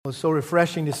It's so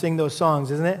refreshing to sing those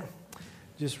songs, isn't it?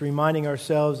 Just reminding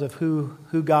ourselves of who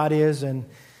God is and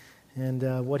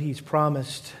what He's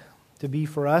promised to be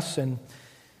for us. And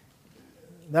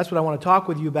that's what I want to talk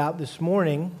with you about this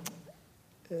morning.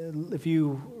 If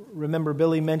you remember,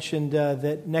 Billy mentioned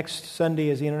that next Sunday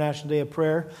is the International Day of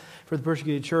Prayer for the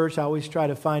Persecuted Church. I always try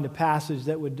to find a passage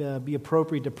that would be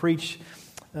appropriate to preach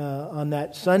on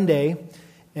that Sunday.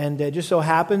 And it just so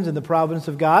happens in the providence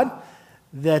of God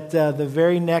that the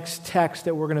very next text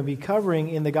that we're going to be covering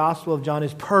in the Gospel of John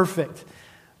is perfect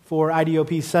for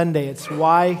IDOP Sunday. It's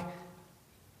why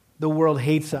the world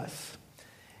hates us.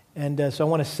 And so I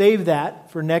want to save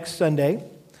that for next Sunday.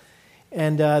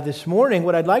 And this morning,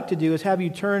 what I'd like to do is have you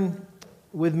turn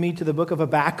with me to the book of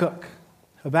Habakkuk.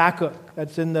 Habakkuk,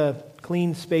 that's in the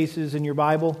clean spaces in your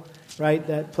Bible, right?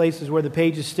 That places where the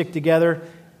pages stick together.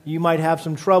 You might have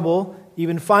some trouble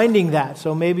even finding that.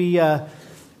 So maybe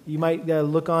you might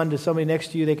look on to somebody next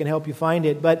to you, they can help you find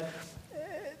it. But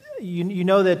you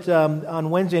know that on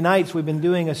Wednesday nights we've been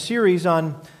doing a series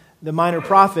on the minor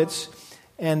prophets,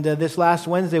 and this last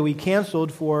Wednesday we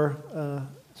canceled so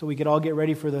we could all get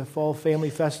ready for the Fall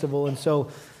Family Festival, and so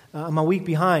I'm a week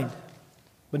behind,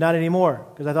 but not anymore,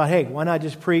 because I thought, hey, why not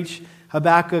just preach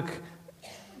Habakkuk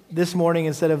this morning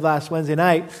instead of last Wednesday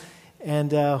night?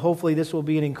 And hopefully this will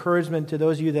be an encouragement to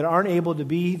those of you that aren't able to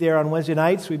be there on Wednesday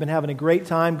nights. We've been having a great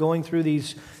time going through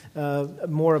these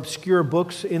more obscure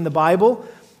books in the Bible,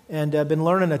 and been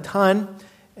learning a ton.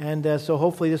 And so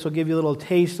hopefully this will give you a little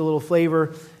taste, a little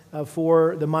flavor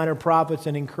for the minor prophets,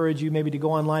 and encourage you maybe to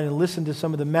go online and listen to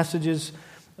some of the messages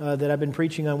that I've been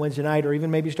preaching on Wednesday night, or even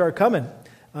maybe start coming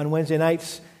on Wednesday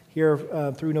nights here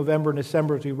through November and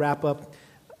December as we wrap up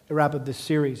this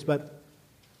series. But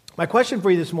my question for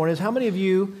you this morning is, how many of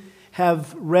you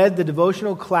have read the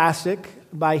devotional classic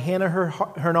by Hannah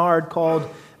Hurnard called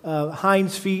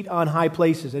Hinds Feet on High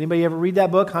Places? Anybody ever read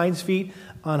that book, Hinds Feet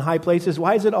on High Places?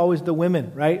 Why is it always the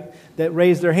women, right, that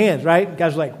raise their hands, right?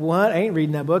 Guys are like, what? I ain't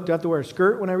reading that book. Do I have to wear a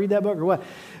skirt when I read that book or what?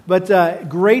 But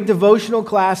great devotional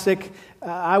classic.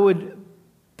 I would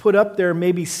put up there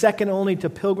maybe second only to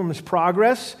Pilgrim's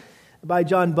Progress by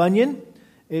John Bunyan.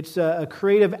 It's a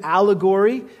creative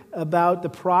allegory about the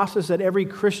process that every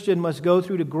Christian must go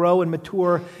through to grow and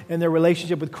mature in their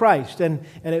relationship with Christ. And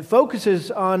it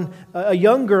focuses on a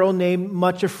young girl named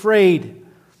Much Afraid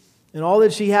and all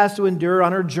that she has to endure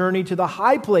on her journey to the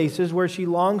high places where she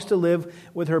longs to live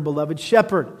with her beloved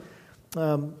shepherd.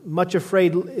 Much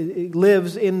Afraid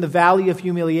lives in the valley of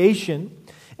humiliation,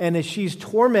 and as she's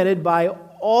tormented by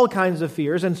all kinds of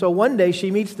fears. And so one day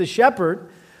she meets the shepherd,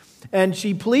 and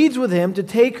she pleads with him to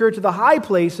take her to the high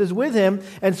places with him.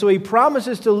 And so he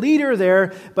promises to lead her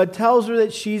there, but tells her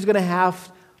that she's going to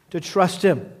have to trust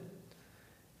him.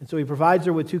 And so he provides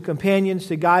her with two companions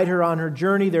to guide her on her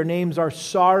journey. Their names are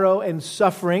Sorrow and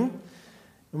Suffering.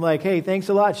 I'm like, hey, thanks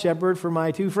a lot, shepherd, for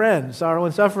my two friends, Sorrow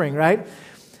and Suffering, right?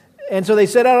 And so they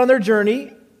set out on their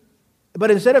journey. But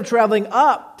instead of traveling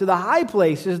up to the high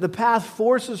places, the path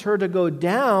forces her to go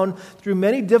down through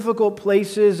many difficult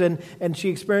places, and she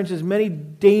experiences many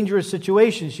dangerous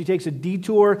situations. She takes a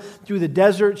detour through the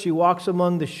desert. She walks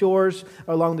along the shores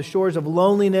of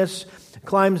loneliness,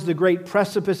 climbs the great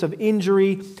precipice of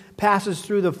injury, passes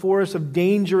through the forest of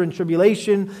danger and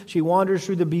tribulation. She wanders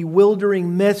through the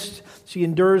bewildering mist. She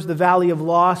endures the valley of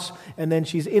loss, and then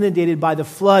she's inundated by the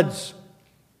floods.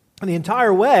 And the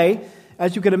entire way,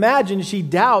 as you can imagine, she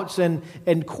doubts and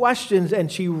questions,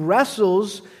 and she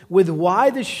wrestles with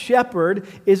why the shepherd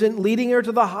isn't leading her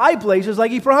to the high places like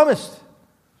he promised.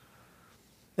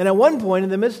 And at one point,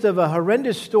 in the midst of a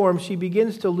horrendous storm, she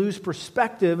begins to lose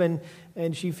perspective,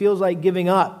 and she feels like giving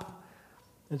up.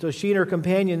 And so she and her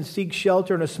companions seek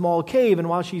shelter in a small cave, and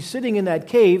while she's sitting in that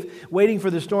cave, waiting for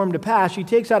the storm to pass, she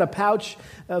takes out a pouch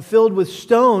filled with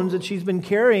stones that she's been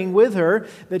carrying with her,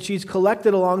 that she's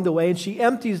collected along the way, and she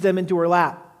empties them into her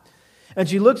lap. And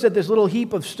she looks at this little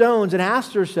heap of stones and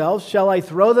asks herself, shall I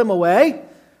throw them away?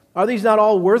 Are these not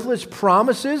all worthless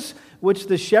promises which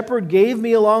the shepherd gave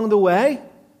me along the way?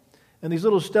 And these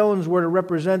little stones were to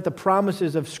represent the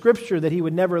promises of Scripture, that He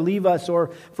would never leave us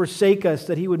or forsake us,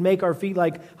 that He would make our feet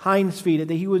like hinds' feet,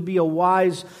 that He would be a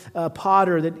wise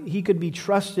potter, that He could be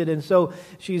trusted. And so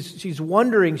she's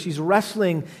wondering, she's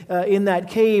wrestling in that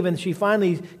cave, and she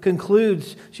finally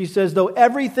concludes, she says, though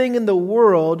everything in the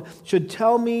world should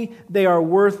tell me they are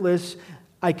worthless,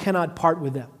 I cannot part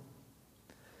with them.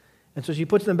 And so she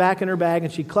puts them back in her bag,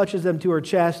 and she clutches them to her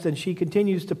chest, and she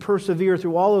continues to persevere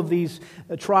through all of these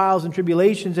trials and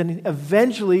tribulations, and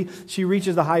eventually she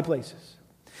reaches the high places.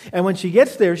 And when she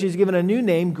gets there, she's given a new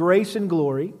name, Grace and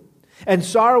Glory, and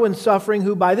Sorrow and Suffering,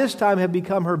 who by this time have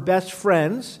become her best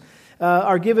friends,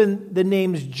 are given the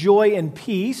names Joy and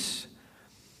Peace.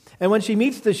 And when she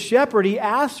meets the shepherd, he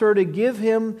asks her to give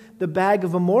him the bag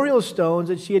of memorial stones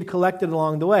that she had collected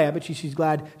along the way. I bet she's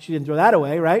glad she didn't throw that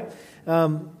away, right?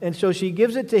 And so she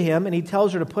gives it to him, and he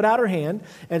tells her to put out her hand.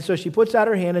 And so she puts out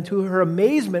her hand, and to her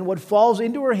amazement, what falls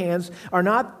into her hands are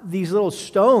not these little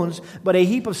stones, but a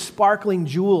heap of sparkling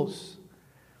jewels.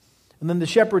 And then the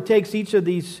shepherd takes each of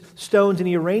these stones, and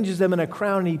he arranges them in a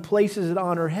crown, and he places it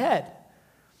on her head.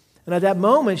 And at that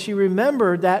moment, she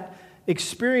remembered that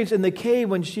experience in the cave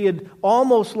when she had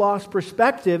almost lost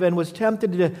perspective and was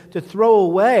tempted to throw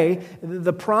away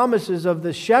the promises of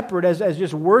the shepherd as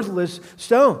just worthless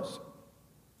stones.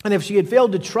 And if she had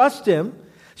failed to trust him,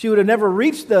 she would have never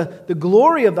reached the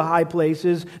glory of the high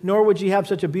places, nor would she have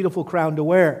such a beautiful crown to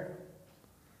wear.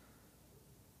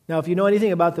 Now, if you know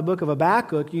anything about the book of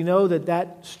Habakkuk, you know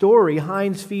that story,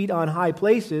 Hinds' feet on high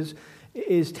places,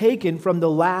 is taken from the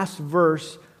last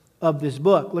verse of this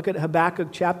book. Look at Habakkuk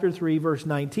chapter 3, verse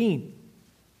 19.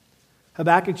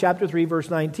 Habakkuk chapter 3,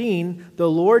 verse 19, "The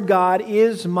Lord God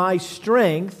is my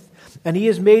strength, and He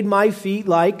has made my feet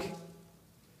like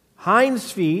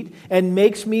hinds' feet, and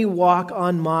makes me walk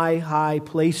on my high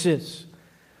places."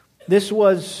 This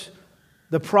was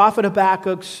the prophet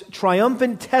Habakkuk's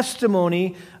triumphant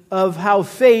testimony of how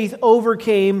faith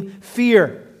overcame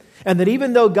fear. And that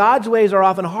even though God's ways are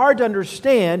often hard to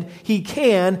understand, He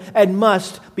can and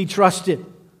must be trusted.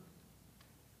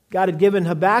 God had given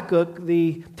Habakkuk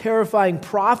the terrifying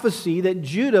prophecy that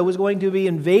Judah was going to be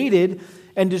invaded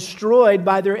and destroyed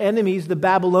by their enemies, the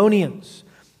Babylonians.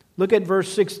 Look at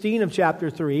verse 16 of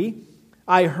chapter 3.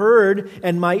 "I heard,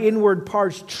 and my inward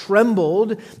parts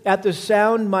trembled. At the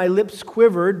sound my lips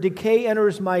quivered. Decay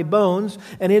enters my bones,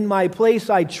 and in my place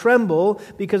I tremble,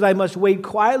 because I must wait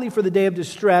quietly for the day of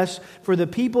distress, for the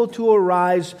people to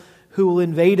arise who will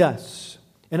invade us."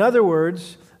 In other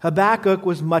words, Habakkuk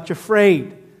was much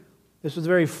afraid. This was a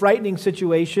very frightening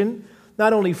situation.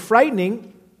 Not only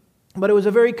frightening, but it was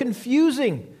a very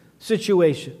confusing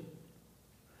situation.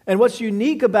 And what's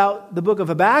unique about the book of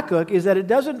Habakkuk is that it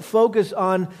doesn't focus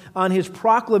on his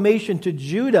proclamation to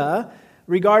Judah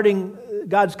regarding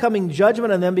God's coming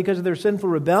judgment on them because of their sinful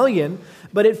rebellion,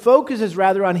 but it focuses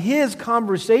rather on his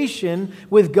conversation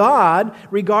with God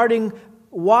regarding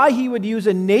why He would use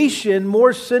a nation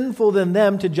more sinful than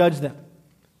them to judge them.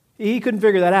 He couldn't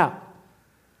figure that out.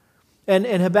 And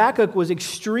Habakkuk was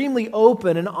extremely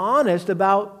open and honest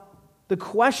about the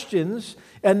questions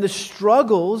and the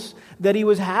struggles that he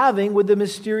was having with the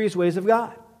mysterious ways of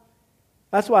God.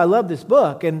 That's why I love this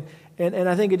book, and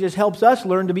I think it just helps us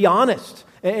learn to be honest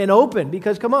and open,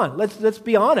 because come on, let's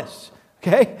be honest,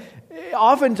 okay?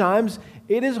 Oftentimes,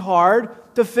 it is hard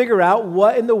to figure out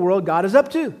what in the world God is up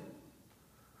to.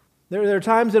 There are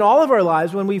times in all of our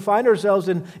lives when we find ourselves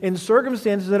in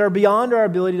circumstances that are beyond our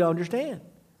ability to understand.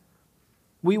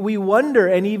 We wonder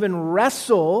and even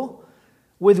wrestle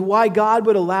with why God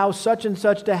would allow such and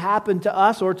such to happen to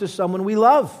us or to someone we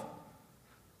love.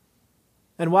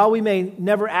 And while we may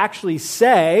never actually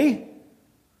say,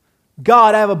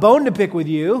 "God, I have a bone to pick with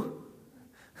you,"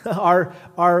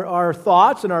 our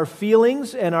thoughts and our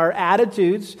feelings and our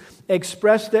attitudes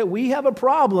express that we have a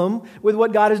problem with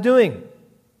what God is doing.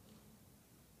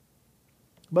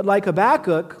 But like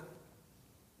Habakkuk,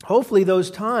 hopefully those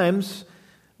times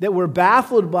that we're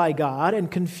baffled by God and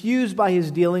confused by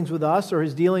His dealings with us or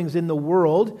His dealings in the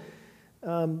world,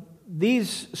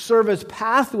 these serve as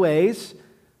pathways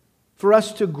for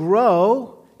us to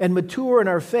grow and mature in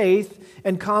our faith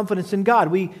and confidence in God.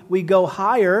 We go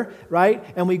higher, right?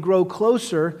 And we grow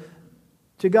closer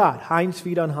to God. Hinds'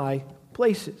 feet on high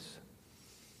places.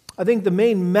 I think the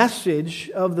main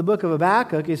message of the book of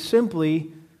Habakkuk is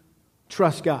simply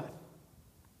trust God.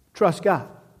 Trust God.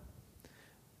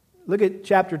 Look at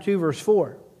chapter 2, verse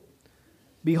 4.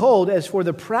 "Behold, as for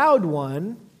the proud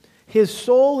one, his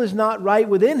soul is not right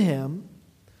within him."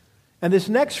 And this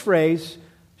next phrase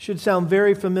should sound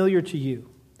very familiar to you.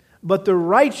 "But the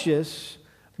righteous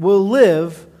will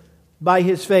live by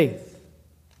his faith."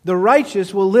 The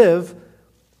righteous will live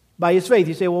by his faith.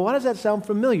 You say, well, why does that sound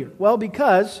familiar? Well,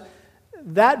 because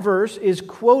that verse is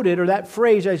quoted, or that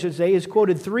phrase, I should say, is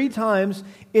quoted 3 times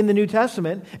in the New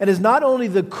Testament, and is not only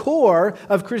the core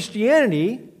of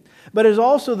Christianity, but is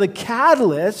also the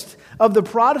catalyst of the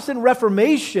Protestant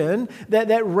Reformation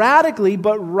that radically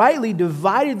but rightly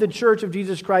divided the Church of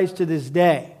Jesus Christ to this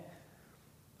day.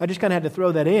 I just kind of had to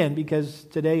throw that in because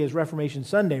today is Reformation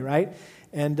Sunday, right?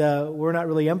 And we're not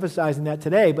really emphasizing that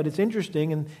today, but it's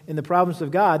interesting in the providence of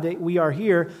God that we are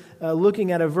here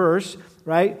looking at a verse,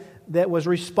 right, that was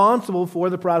responsible for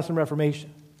the Protestant Reformation.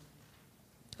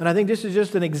 And I think this is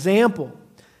just an example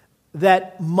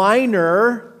that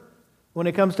minor, when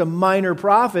it comes to minor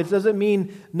prophets, doesn't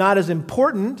mean not as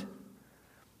important,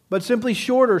 but simply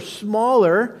shorter,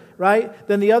 smaller, right,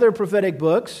 than the other prophetic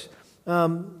books.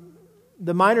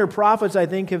 The minor prophets, I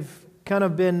think, have kind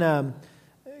of been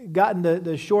gotten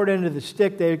the short end of the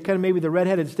stick. They're kind of maybe the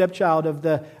redheaded stepchild of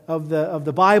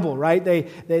the Bible, right?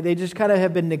 They just kind of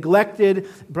have been neglected,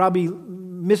 probably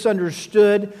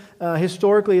misunderstood.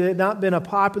 Historically, they've not been a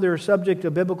popular subject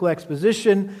of biblical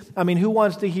exposition. I mean, who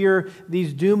wants to hear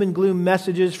these doom and gloom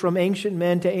messages from ancient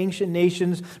men to ancient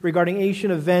nations regarding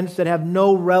ancient events that have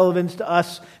no relevance to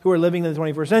us who are living in the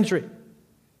 21st century?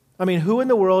 I mean, who in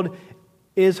the world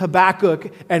is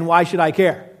Habakkuk, and why should I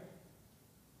care?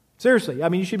 Seriously, I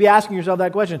mean, you should be asking yourself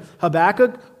that question.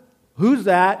 Habakkuk, who's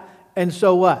that, and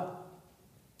so what?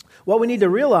 What we need to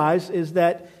realize is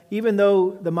that even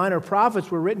though the minor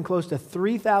prophets were written close to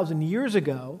 3,000 years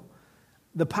ago,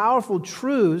 the powerful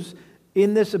truths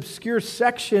in this obscure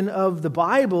section of the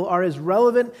Bible are as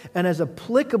relevant and as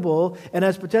applicable and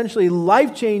as potentially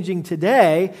life-changing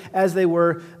today as they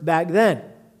were back then.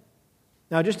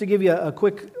 Now, just to give you a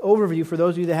quick overview for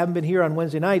those of you that haven't been here on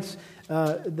Wednesday nights,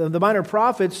 the minor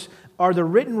prophets are the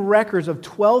written records of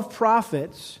 12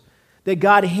 prophets that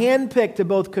God handpicked to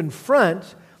both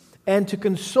confront and to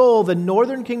console the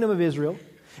northern kingdom of Israel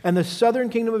and the southern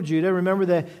kingdom of Judah. Remember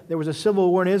that there was a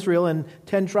civil war in Israel, and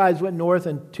 10 tribes went north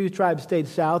and 2 tribes stayed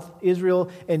south, Israel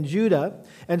and Judah.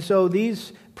 And so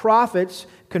these prophets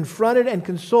confronted and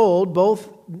consoled both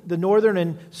the northern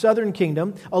and southern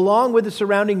kingdom, along with the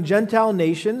surrounding Gentile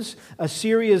nations.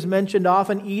 Assyria is mentioned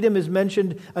often. Edom is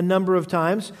mentioned a number of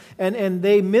times. And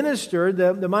they ministered,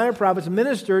 the minor prophets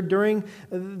ministered during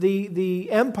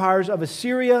the empires of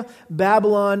Assyria,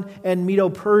 Babylon, and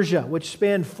Medo-Persia, which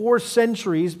spanned 4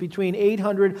 centuries between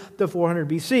 800 to 400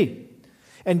 BC.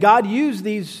 And God used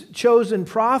these chosen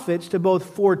prophets to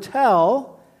both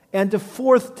foretell and to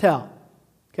forthtell.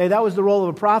 Okay, that was the role of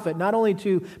a prophet, not only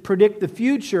to predict the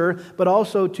future, but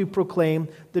also to proclaim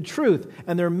the truth.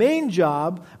 And their main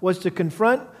job was to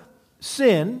confront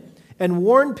sin and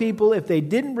warn people if they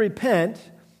didn't repent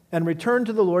and return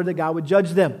to the Lord, that God would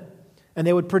judge them. And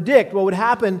they would predict what would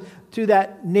happen to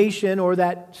that nation or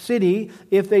that city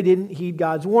if they didn't heed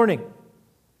God's warning.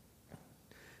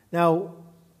 Now,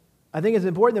 I think it's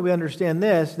important that we understand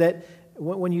this, that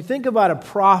when you think about a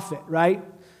prophet, right?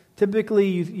 Typically,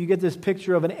 you get this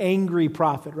picture of an angry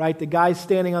prophet, right? The guy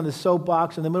standing on the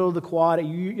soapbox in the middle of the quad at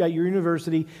your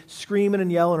university, screaming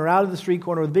and yelling, or out of the street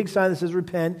corner with a big sign that says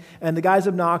repent, and the guy's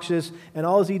obnoxious, and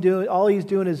all he's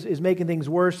doing is making things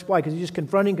worse. Why? Because he's just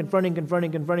confronting,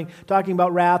 talking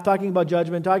about wrath, talking about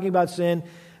judgment, talking about sin.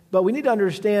 But we need to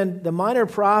understand the minor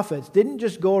prophets didn't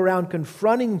just go around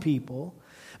confronting people,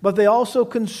 but they also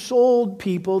consoled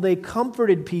people, they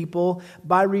comforted people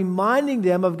by reminding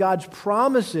them of God's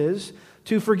promises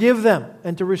to forgive them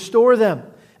and to restore them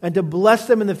and to bless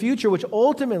them in the future, which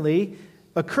ultimately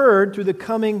occurred through the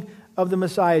coming of the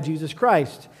Messiah, Jesus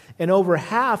Christ. And over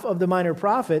half of the minor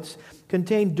prophets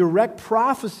contained direct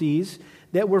prophecies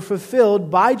that were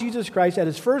fulfilled by Jesus Christ at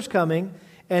His first coming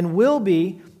and will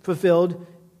be fulfilled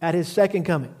at His second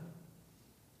coming.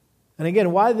 And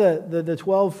again, why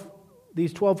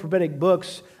these 12 prophetic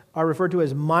books are referred to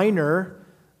as minor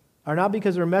are not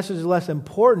because their message is less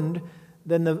important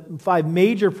than the 5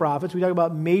 major prophets. We talk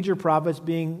about major prophets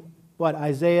being, what,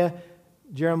 Isaiah,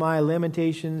 Jeremiah,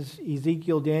 Lamentations,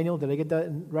 Ezekiel, Daniel. Did I get that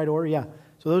in right order? Yeah.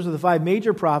 So those are the 5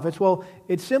 major prophets. Well,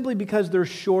 it's simply because they're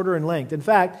shorter in length. In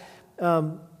fact,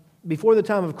 before the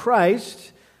time of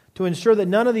Christ, to ensure that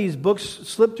none of these books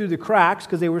slipped through the cracks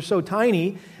because they were so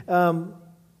tiny,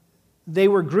 they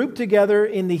were grouped together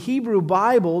in the Hebrew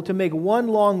Bible to make one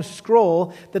long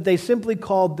scroll that they simply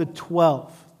called the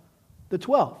 12. The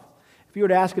 12. If you were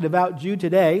to ask a devout Jew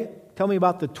today, tell me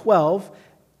about the 12,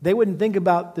 they wouldn't think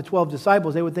about the 12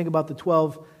 disciples, they would think about the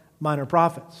 12 minor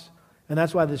prophets. And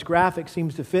that's why this graphic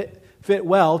seems to fit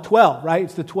well, 12, right?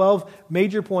 It's the 12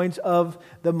 major points of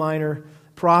the minor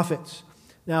prophets.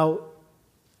 Now,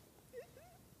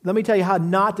 let me tell you how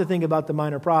not to think about the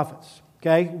minor prophets.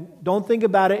 Okay? Don't think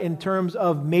about it in terms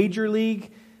of major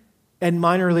league and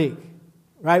minor league.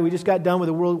 Right? We just got done with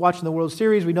watching the World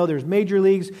Series. We know there's major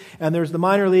leagues and there's the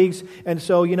minor leagues. And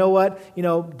so, you know what?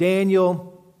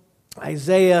 Daniel,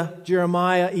 Isaiah,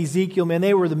 Jeremiah, Ezekiel, man,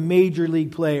 they were the major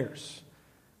league players.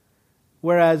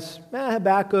 Whereas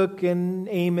Habakkuk and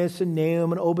Amos and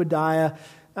Nahum and Obadiah,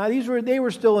 they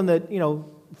were still in the,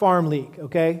 farm league,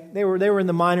 okay? They were in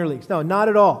the minor leagues. No, not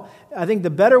at all. I think the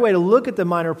better way to look at the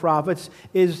minor prophets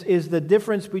is the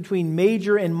difference between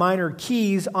major and minor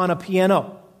keys on a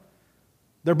piano.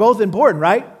 They're both important,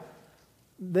 right?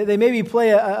 They maybe play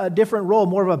a different role,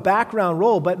 more of a background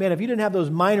role, but man, if you didn't have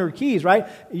those minor keys, right,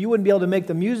 you wouldn't be able to make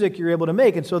the music you're able to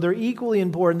make. And so they're equally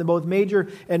important to both major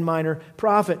and minor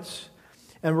prophets.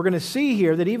 And we're going to see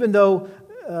here that even though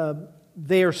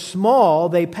they are small,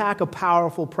 they pack a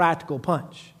powerful practical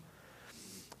punch.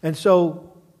 And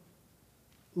so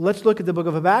let's look at the book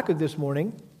of Habakkuk this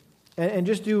morning and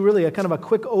just do really a kind of a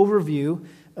quick overview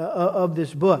of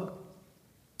this book.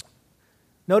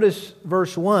 Notice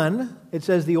verse 1. It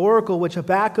says, the oracle which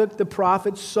Habakkuk the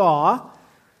prophet saw.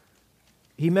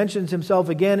 He mentions himself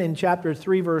again in chapter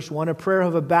 3, verse 1, a prayer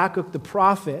of Habakkuk the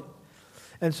prophet.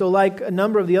 And so like a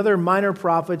number of the other minor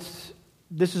prophets,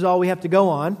 this is all we have to go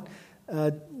on.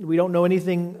 We don't know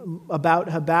anything about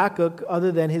Habakkuk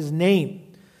other than his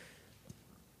name,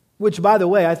 which, by the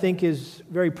way, I think is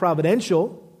very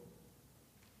providential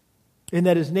in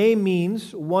that his name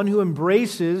means one who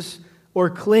embraces or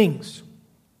clings.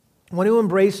 One who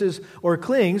embraces or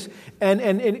clings, and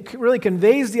it really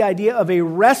conveys the idea of a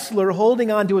wrestler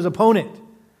holding on to his opponent.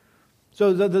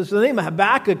 So the name of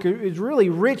Habakkuk is really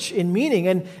rich in meaning,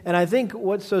 and I think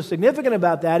what's so significant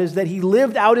about that is that he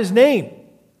lived out his name.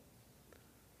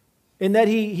 In that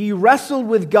he wrestled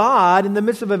with God in the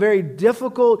midst of a very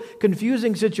difficult,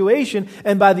 confusing situation,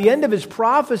 and by the end of his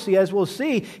prophecy, as we'll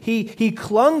see, he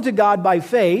clung to God by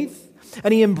faith,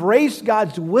 and he embraced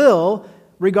God's will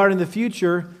regarding the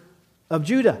future of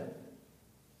Judah.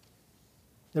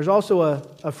 There's also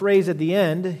a phrase at the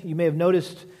end. You may have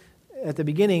noticed at the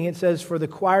beginning, it says, for the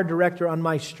choir director on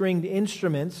my stringed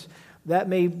instruments. That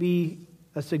may be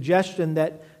a suggestion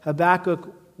that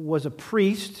Habakkuk was a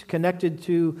priest connected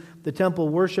to the temple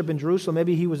worship in Jerusalem.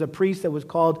 Maybe he was a priest that was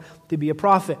called to be a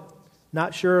prophet.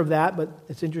 Not sure of that, but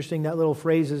it's interesting that little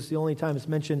phrase is the only time it's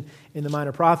mentioned in the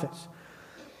minor prophets.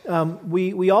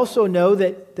 We also know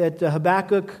that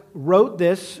Habakkuk wrote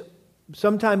this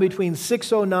sometime between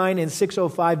 609 and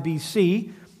 605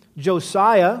 BC.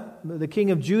 Josiah, the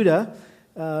king of Judah,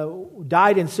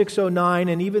 died in 609,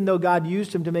 and even though God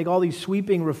used him to make all these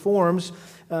sweeping reforms,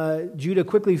 Judah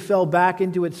quickly fell back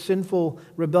into its sinful,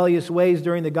 rebellious ways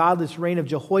during the godless reign of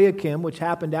Jehoiakim, which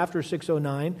happened after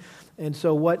 609. And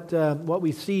so what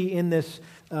we see in this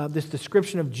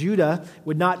description of Judah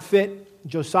would not fit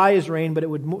Josiah's reign, but it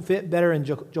would fit better in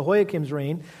Jehoiakim's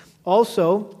reign.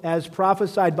 Also, as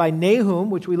prophesied by Nahum,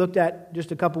 which we looked at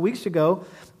just a couple weeks ago,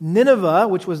 Nineveh,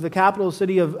 which was the capital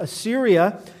city of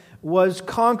Assyria, was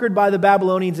conquered by the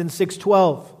Babylonians in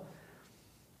 612.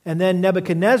 And then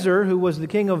Nebuchadnezzar, who was the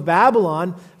king of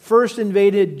Babylon, first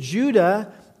invaded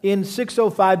Judah in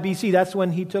 605 BC. That's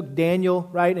when he took Daniel,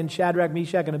 right, and Shadrach,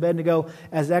 Meshach, and Abednego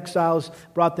as exiles,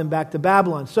 brought them back to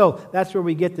Babylon. So that's where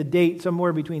we get the date,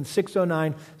 somewhere between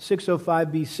 609, 605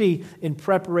 BC, in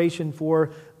preparation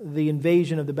for the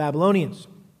invasion of the Babylonians.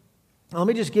 Now, let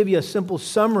me just give you a simple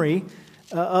summary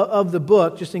of the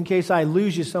book, just in case I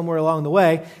lose you somewhere along the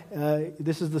way.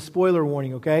 This is the spoiler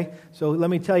warning, okay? So let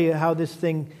me tell you how this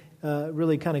thing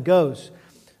really kind of goes.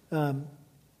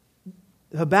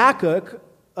 Habakkuk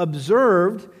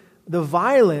observed the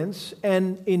violence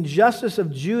and injustice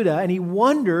of Judah, and he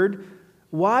wondered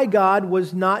why God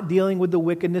was not dealing with the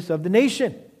wickedness of the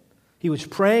nation. He was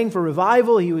praying for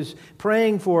revival, he was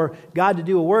praying for God to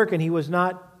do a work, and he was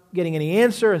not getting any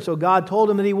answer, and so God told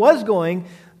him that he was going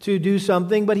to do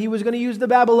something, but he was going to use the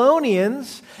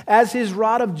Babylonians as his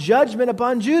rod of judgment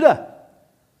upon Judah,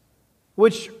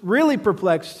 which really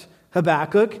perplexed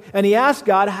Habakkuk, and he asked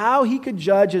God how he could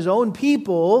judge his own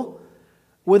people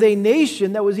with a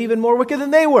nation that was even more wicked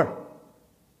than they were.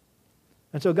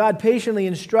 And so God patiently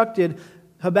instructed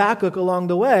Habakkuk along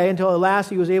the way until at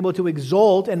last he was able to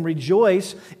exult and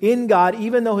rejoice in God,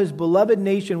 even though his beloved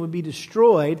nation would be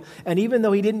destroyed, and even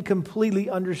though he didn't completely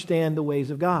understand the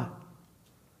ways of God.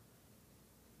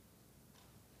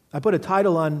 I put a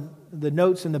title on the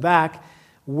notes in the back,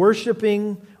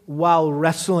 Worshiping While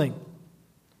Wrestling.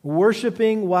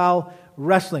 Worshiping while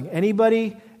wrestling.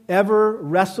 Anybody ever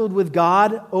wrestled with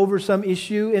God over some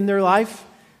issue in their life?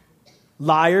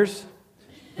 Liars.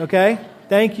 Okay?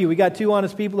 Thank you. We got two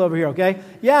honest people over here, okay?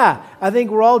 Yeah, I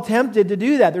think we're all tempted to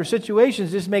do that. There are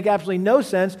situations that just make absolutely no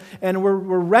sense, and we're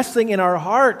wrestling in our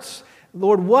hearts.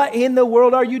 Lord, what in the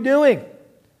world are you doing?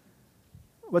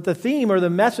 But the theme or the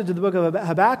message of the book of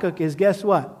Habakkuk is, guess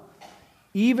what?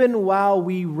 Even while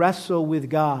we wrestle with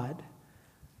God,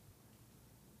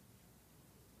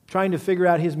 trying to figure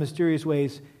out His mysterious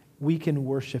ways, we can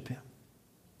worship Him.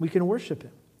 We can worship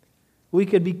Him. We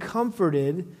could be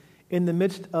comforted in the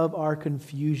midst of our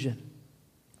confusion.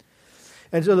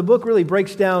 And so the book really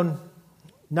breaks down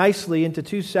nicely into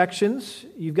two sections.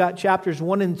 You've got chapters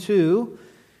 1 and 2,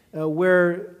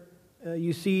 where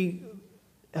you see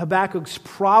Habakkuk's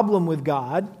problem with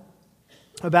God.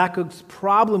 Habakkuk's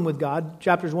problem with God,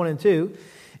 chapters 1 and 2.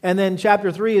 And then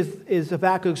chapter 3 is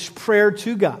Habakkuk's prayer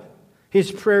to God,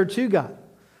 his prayer to God.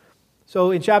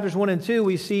 So in chapters 1 and 2,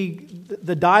 we see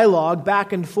the dialogue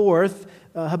back and forth,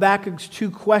 Habakkuk's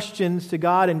two questions to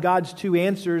God and God's two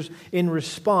answers in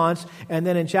response. And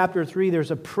then in chapter 3,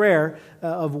 there's a prayer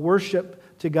of worship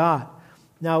to God.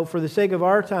 Now, for the sake of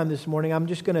our time this morning, I'm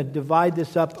just going to divide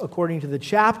this up according to the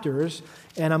chapters,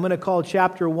 and I'm going to call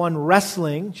chapter 1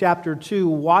 wrestling, chapter 2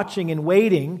 watching and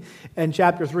waiting, and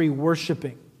chapter 3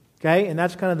 worshiping. Okay? And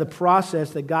that's kind of the process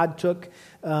that God took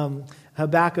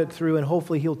Habakkuk through, and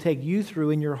hopefully He'll take you through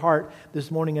in your heart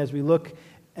this morning as we look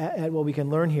at what we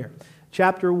can learn here.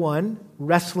 Chapter 1,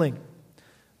 wrestling.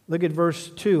 Look at verse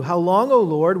 2. How long, O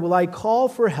Lord, will I call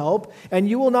for help, and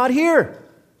you will not hear?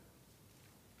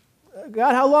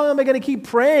 God, how long am I going to keep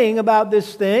praying about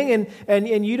this thing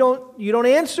and you don't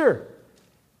answer?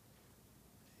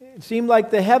 It seemed like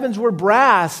the heavens were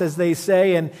brass, as they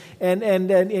say, and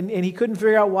he couldn't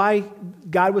figure out why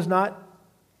God was not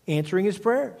answering his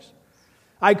prayers.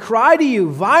 I cry to you,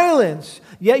 violence,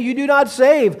 yet you do not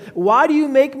save. Why do you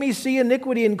make me see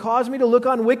iniquity and cause me to look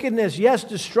on wickedness? Yes,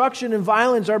 destruction and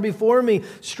violence are before me.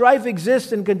 Strife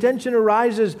exists and contention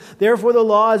arises. Therefore the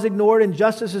law is ignored and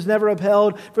justice is never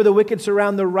upheld. For the wicked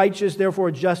surround the righteous.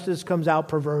 Therefore justice comes out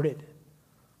perverted.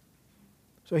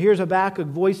 So here's Habakkuk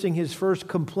voicing his first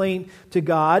complaint to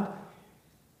God.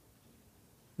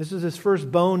 This is his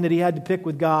first bone that he had to pick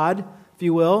with God, if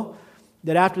you will.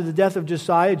 That after the death of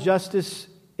Josiah, justice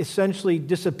essentially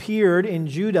disappeared in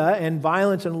Judah, and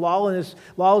violence and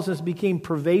lawlessness became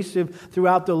pervasive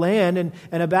throughout the land. And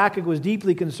Habakkuk was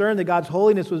deeply concerned that God's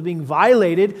holiness was being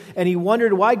violated, and he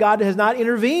wondered why God has not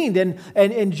intervened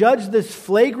and judged this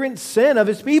flagrant sin of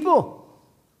his people.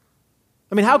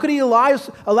 I mean, how could he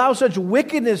allow such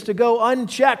wickedness to go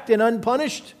unchecked and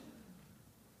unpunished?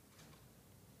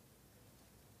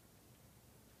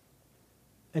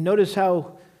 And notice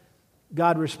how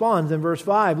God responds in verse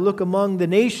 5. Look among the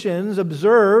nations,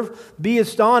 observe, be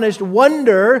astonished,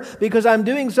 wonder, because I'm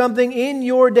doing something in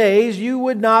your days you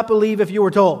would not believe if you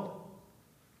were told.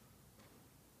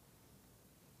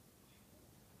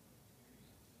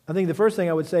 I think the first thing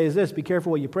I would say is this: be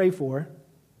careful what you pray for,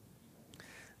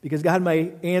 because God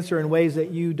may answer in ways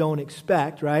that you don't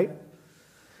expect, right?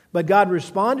 But God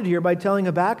responded here by telling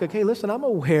Habakkuk, hey, listen,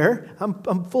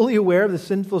 I'm fully aware of the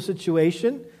sinful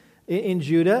situation in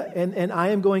Judah, and I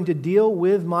am going to deal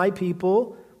with my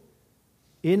people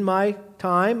in my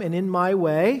time and in my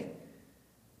way.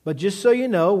 But just so you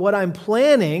know, what I'm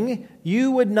planning,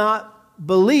 you would not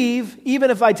believe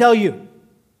even if I tell you.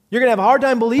 You're going to have a hard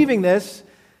time believing this,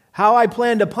 how I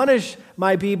plan to punish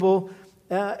my people.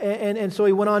 And so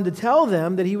he went on to tell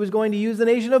them that he was going to use the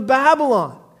nation of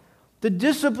Babylon to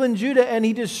discipline Judah, and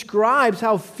he describes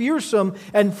how fearsome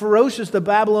and ferocious the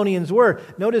Babylonians were.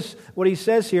 Notice what he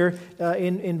says here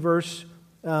in verse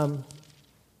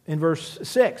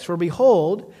 6. For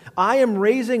behold, I am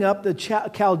raising up the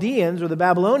Chaldeans, or the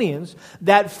Babylonians,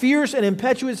 that fierce and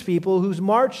impetuous people whose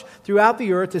march throughout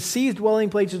the earth to seize dwelling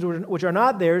places which are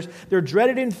not theirs. They're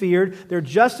dreaded and feared. Their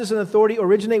justice and authority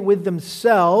originate with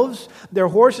themselves. Their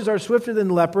horses are swifter than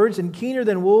leopards and keener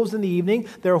than wolves in the evening.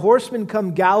 Their horsemen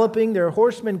come galloping. Their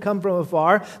horsemen come from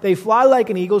afar. They fly like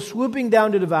an eagle, swooping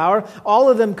down to devour. All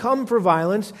of them come for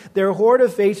violence. Their horde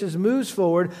of faces moves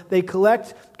forward. They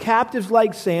collect captives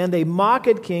like sand. They mock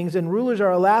at kings, and rulers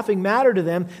are a laughing matter to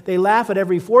them. They laugh at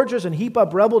every fortress and heap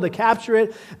up rubble to capture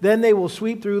it. Then they will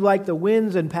sweep through like the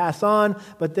winds and pass on,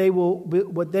 but they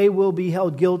will be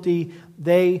held guilty,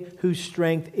 they whose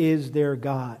strength is their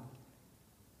God.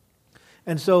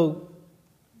 And so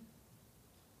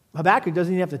Habakkuk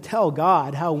doesn't even have to tell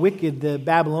God how wicked the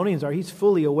Babylonians are. He's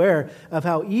fully aware of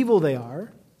how evil they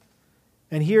are.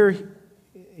 And here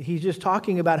he's just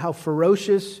talking about how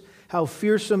ferocious, how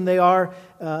fearsome they are,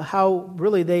 how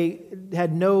really they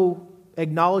had no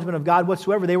acknowledgement of God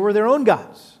whatsoever. They were their own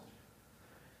gods.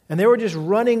 And they were just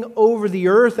running over the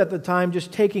earth at the time,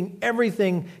 just taking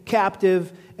everything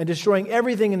captive and destroying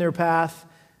everything in their path.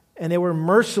 And they were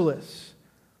merciless.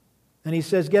 And he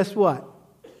says, guess what?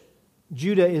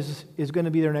 Judah is going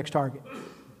to be their next target.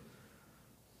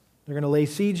 They're going to lay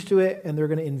siege to it, and they're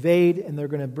going to invade, and they're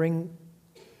going to bring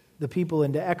the people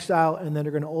into exile, and then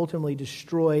they're going to ultimately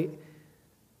destroy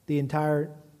the entire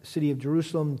city of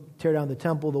Jerusalem, tear down the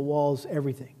temple, the walls,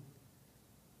 everything.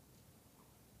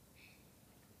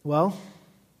 Well,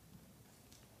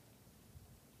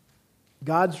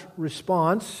 God's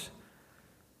response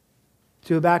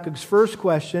to Habakkuk's first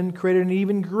question created an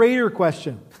even greater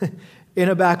question in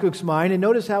Habakkuk's mind. And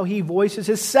notice how he voices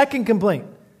his second complaint.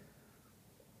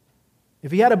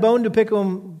 If he had a bone to pick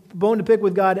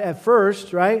with God at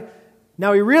first, right?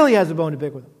 Now he really has a bone to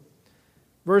pick with him.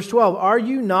 Verse 12, are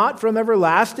you not from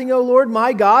everlasting, O Lord,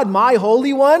 my God, my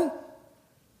Holy One?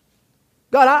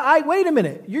 God, wait a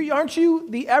minute. Aren't you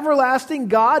the everlasting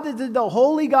God, the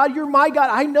holy God? You're my God.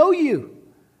 I know you.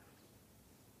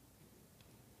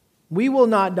 We will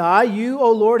not die. You,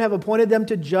 O Lord, have appointed them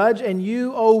to judge, and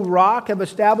you, O rock, have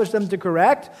established them to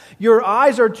correct. Your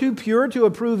eyes are too pure to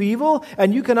approve evil,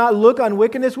 and you cannot look on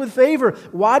wickedness with favor.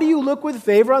 Why do you look with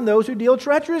favor on those who deal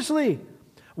treacherously?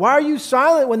 Why are you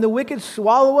silent when the wicked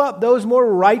swallow up those more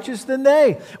righteous than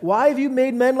they? Why have you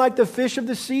made men like the fish of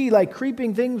the sea, like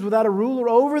creeping things without a ruler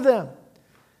over them?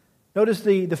 Notice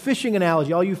the fishing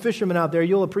analogy. All you fishermen out there,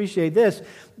 you'll appreciate this.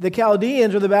 The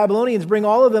Chaldeans or the Babylonians bring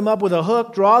all of them up with a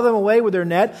hook, draw them away with their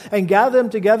net, and gather them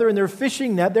together in their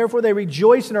fishing net. Therefore they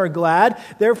rejoice and are glad.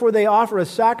 Therefore they offer a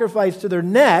sacrifice to their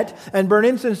net and burn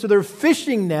incense to their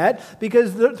fishing net,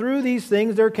 because through these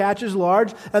things their catch is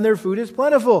large and their food is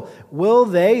plentiful. Will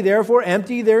they therefore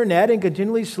empty their net and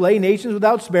continually slay nations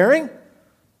without sparing?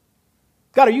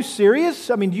 God, are you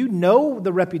serious? I mean, do you know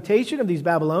the reputation of these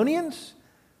Babylonians?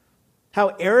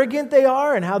 How arrogant they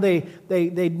are, and how they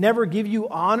never give you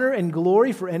honor and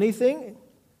glory for anything.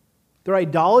 They're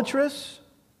idolatrous.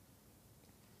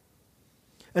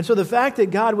 And so the fact that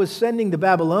God was sending the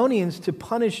Babylonians to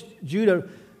punish Judah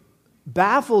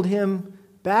baffled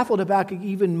Habakkuk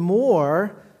even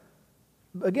more,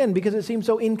 again, because it seemed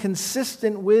so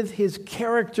inconsistent with his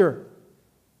character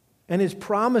and his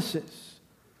promises.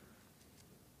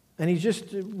 And he's just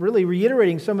really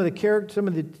reiterating some of the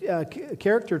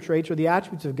character traits or the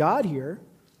attributes of God here.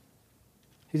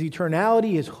 His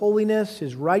eternality, His holiness,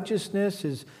 His righteousness,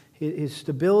 His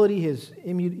stability, His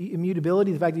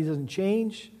immutability, the fact that He doesn't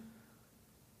change.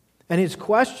 And his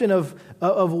question of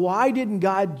why didn't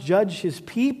God judge His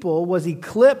people was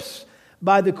eclipsed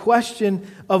by the question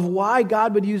of why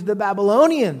God would use the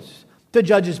Babylonians to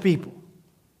judge His people,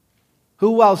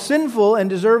 who, while sinful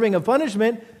and deserving of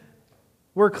punishment,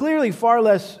 were clearly far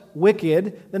less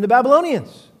wicked than the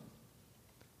Babylonians.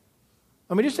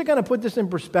 I mean, just to kind of put this in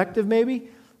perspective maybe,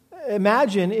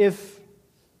 imagine if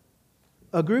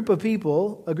a group of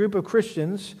people, a group of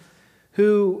Christians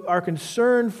who are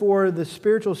concerned for the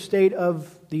spiritual state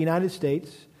of the United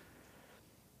States,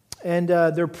 and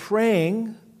they're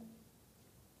praying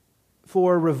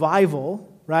for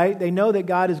revival, right? They know that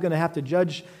God is going to have to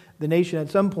judge the nation at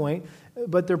some point,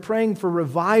 but they're praying for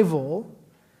revival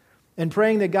and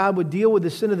praying that God would deal with the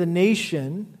sin of the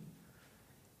nation.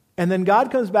 And then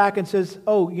God comes back and says,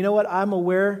 oh, you know what? I'm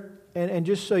aware, and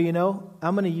just so you know,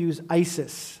 I'm going to use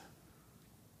ISIS,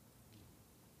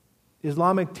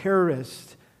 Islamic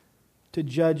terrorists, to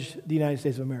judge the United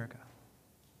States of America.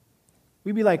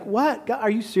 We'd be like, what? God, are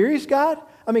you serious, God?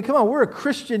 I mean, come on, we're a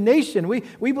Christian nation.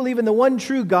 We believe in the one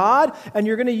true God, and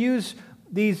you're going to use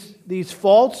this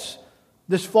false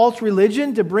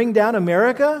religion to bring down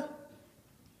America?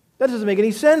 That doesn't make any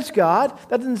sense, God.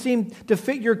 That doesn't seem to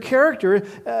fit your character.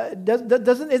 Isn't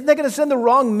that going to send the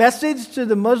wrong message to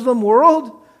the Muslim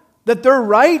world? That they're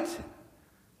right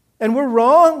and we're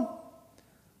wrong?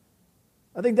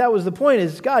 I think that was the point,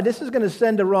 is God, this is going to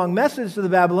send a wrong message to the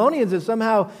Babylonians that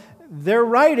somehow they're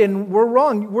right and we're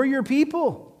wrong. We're your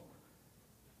people.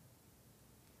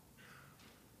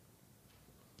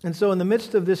 And so in the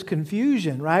midst of this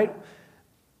confusion, right,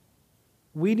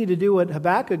 we need to do what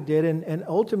Habakkuk did and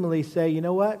ultimately say, you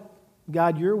know what?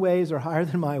 God, your ways are higher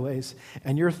than my ways,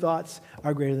 and your thoughts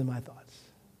are greater than my thoughts.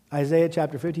 Isaiah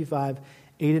chapter 55,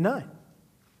 8 and 9.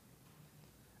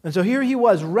 And so here he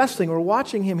was wrestling. We're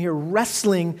watching him here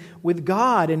wrestling with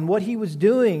God and what he was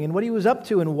doing and what he was up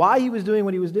to and why he was doing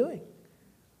what he was doing.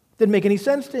 Didn't make any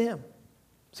sense to him.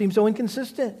 Seemed so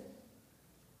inconsistent.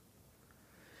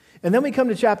 And then we come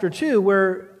to chapter 2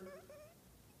 where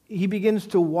he begins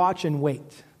to watch and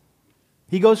wait.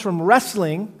 He goes from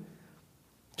wrestling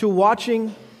to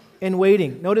watching and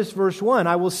waiting. Notice verse 1.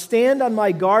 I will stand on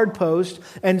my guard post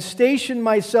and station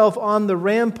myself on the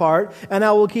rampart, and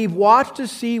I will keep watch to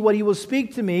see what he will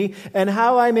speak to me and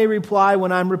how I may reply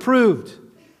when I'm reproved.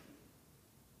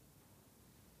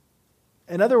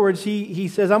 In other words, he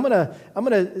says, I'm gonna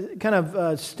kind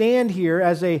of stand here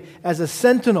as a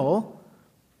sentinel,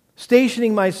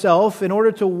 stationing myself in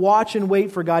order to watch and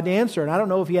wait for God to answer. And I don't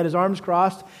know if he had his arms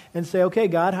crossed and say, okay,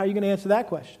 God, how are you going to answer that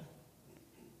question?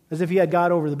 As if he had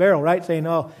God over the barrel, right? Saying,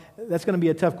 oh, that's going to be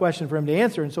a tough question for him to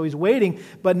answer. And so he's waiting.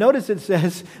 But notice it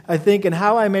says, I think, and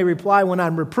how I may reply when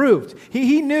I'm reproved.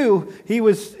 He knew he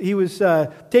was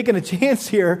taking a chance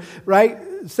here, right?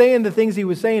 Saying the things he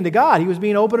was saying to God. He was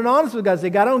being open and honest with God.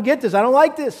 Saying, God, I don't get this. I don't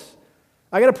like this.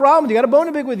 I got a problem with you. I got a bone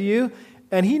to pick with you.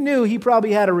 And he knew he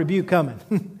probably had a rebuke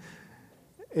coming.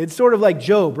 It's sort of like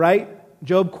Job, right?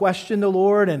 Job questioned the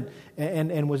Lord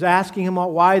and was asking him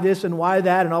why this and why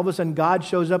that, and all of a sudden God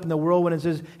shows up in the whirlwind and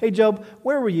says, hey Job,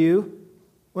 where were you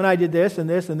when I did this and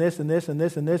this and this and this and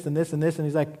this and this and this and this? And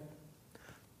he's like,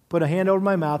 put a hand over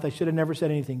my mouth. I should have never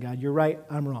said anything, God. You're right,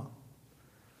 I'm wrong.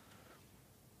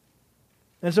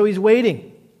 And so he's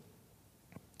waiting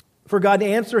for God to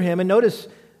answer him. And notice,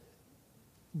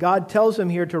 God tells him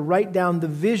here to write down the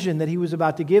vision that he was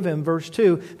about to give him. Verse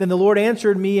 2, then the Lord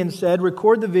answered me and said,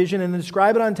 record the vision and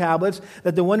inscribe it on tablets,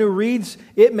 that the one who reads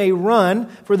it may run.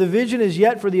 For the vision is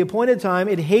yet for the appointed time.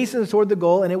 It hastens toward the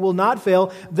goal, and it will not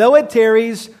fail. Though it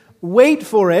tarries, wait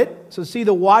for it. So see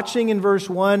the watching in verse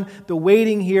 1, the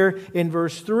waiting here in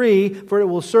verse 3. For it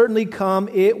will certainly come,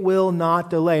 it will not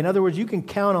delay. In other words, you can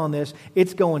count on this.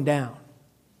 It's going down.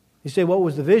 You say, what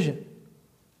was the vision?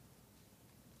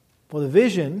 Well, the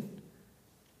vision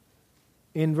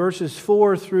in verses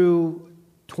 4 through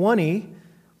 20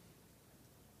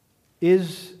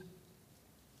 is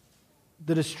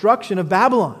the destruction of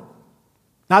Babylon.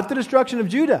 Not the destruction of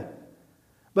Judah,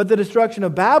 but the destruction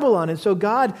of Babylon. And so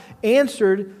God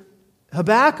answered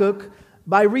Habakkuk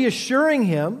by reassuring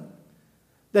him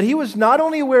that he was not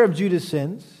only aware of Judah's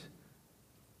sins,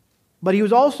 but he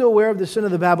was also aware of the sin of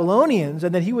the Babylonians,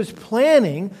 and that he was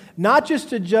planning not just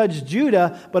to judge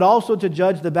Judah, but also to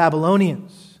judge the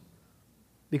Babylonians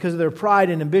because of their pride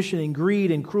and ambition and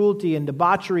greed and cruelty and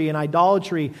debauchery and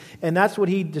idolatry. And that's what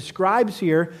he describes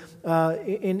here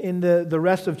in the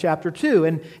rest of chapter 2.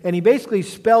 And he basically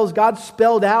God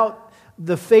spelled out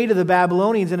the fate of the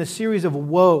Babylonians in a series of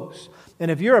woes. And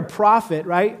if you're a prophet,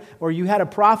 right, or you had a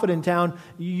prophet in town,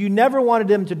 you never wanted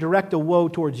them to direct a woe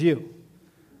towards you.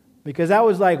 Because that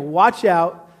was like, watch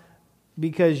out,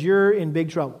 because you're in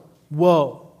big trouble.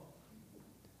 Whoa.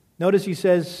 Notice he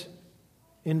says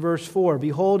in verse 4,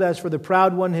 behold, as for the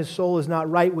proud one, his soul is not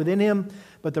right within him,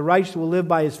 but the righteous will live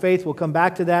by his faith. We'll come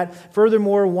back to that.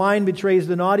 Furthermore, wine betrays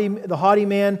the haughty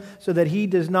man, so that he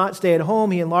does not stay at home.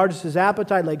 He enlarges his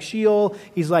appetite like Sheol.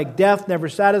 He's like death, never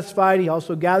satisfied. He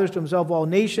also gathers to himself all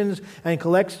nations and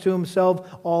collects to himself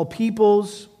all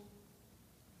peoples.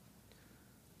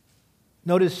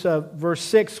 Notice verse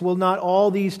 6, will not all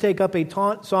these take up a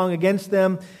taunt song against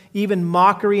them, even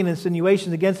mockery and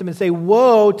insinuations against them, and say,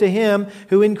 woe to him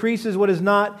who increases what is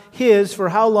not his for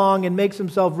how long and makes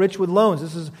himself rich with loans.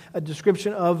 This is a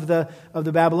description of the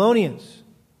Babylonians.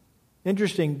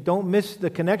 Interesting, don't miss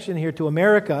the connection here to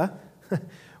America.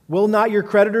 Will not your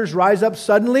creditors rise up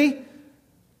suddenly,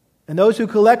 and those who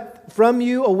collect from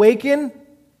you awaken?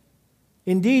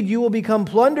 Indeed, you will become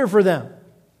plunder for them.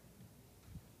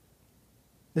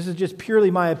 This is just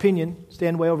purely my opinion.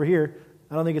 Stand way over here.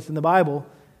 I don't think it's in the Bible.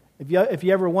 If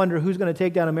you ever wonder who's going to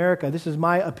take down America, this is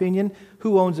my opinion.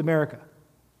 Who owns America?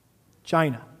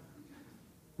 China.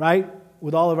 Right?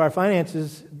 With all of our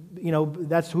finances,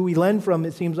 that's who we lend from.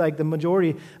 It seems like the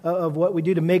majority of what we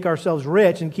do to make ourselves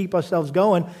rich and keep ourselves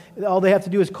going, all they have to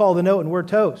do is call the note and we're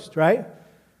toast, right?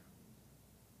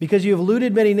 Because you have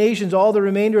looted many nations, all the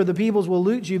remainder of the peoples will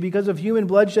loot you because of human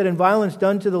bloodshed and violence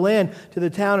done to the land, to the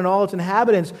town and all its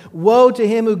inhabitants. Woe to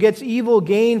him who gets evil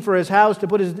gain for his house, to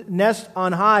put his nest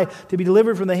on high, to be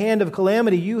delivered from the hand of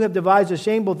calamity. You have devised a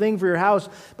shameful thing for your house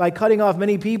by cutting off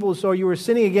many people, so you are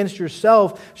sinning against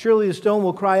yourself. Surely the stone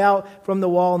will cry out from the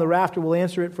wall, and the rafter will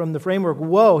answer it from the framework.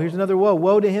 Woe, here's another woe.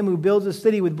 Woe to him who builds a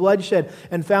city with bloodshed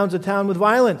and founds a town with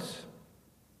violence.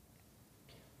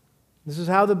 This is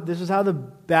how the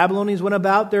Babylonians went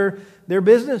about their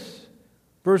business.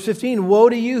 Verse 15, woe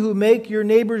to you who make your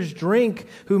neighbors drink,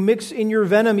 who mix in your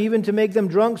venom even to make them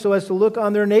drunk so as to look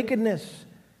on their nakedness.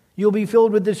 You'll be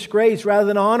filled with disgrace rather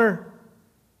than honor.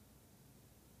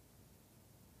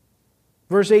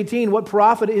 Verse 18, what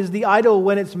profit is the idol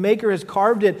when its maker has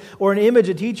carved it, or an image,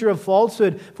 a teacher of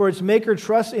falsehood, for its maker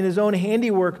trusts in his own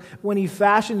handiwork when he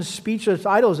fashions speechless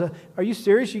idols? Are you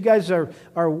serious? You guys are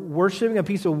worshiping a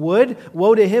piece of wood?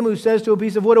 Woe to him who says to a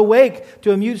piece of wood, awake,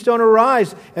 to a mute stone,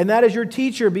 arise, and that is your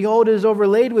teacher. Behold, it is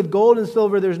overlaid with gold and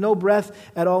silver. There's no breath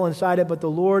at all inside it, but the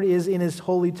Lord is in his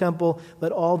holy temple.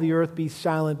 Let all the earth be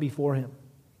silent before him.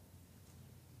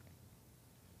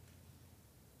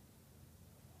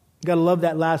 You've got to love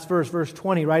that last verse, verse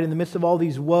 20, right? In the midst of all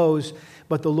these woes,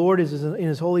 but the Lord is in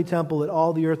his holy temple, let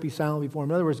all the earth be silent before him.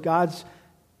 In other words, God's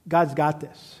got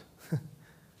this.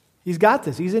 He's got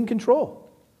this. He's in control.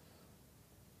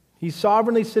 He's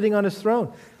sovereignly sitting on his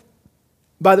throne.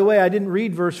 By the way, I didn't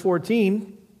read verse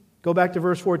 14. Go back to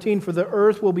verse 14. For the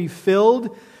earth will be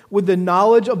filled with the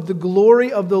knowledge of the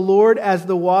glory of the Lord as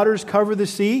the waters cover the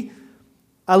sea.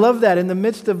 I love that. In the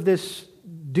midst of this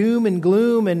doom and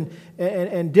gloom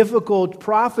and difficult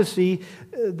prophecy,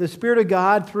 the Spirit of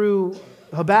God through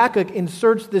Habakkuk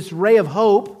inserts this ray of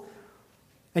hope.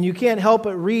 And you can't help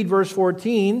but read verse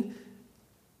 14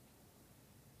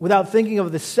 without thinking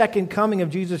of the second coming of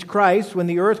Jesus Christ, when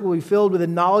the earth will be filled with the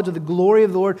knowledge of the glory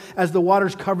of the Lord as the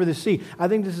waters cover the sea. I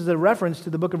think this is a reference to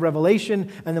the book of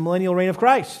Revelation and the millennial reign of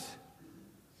Christ.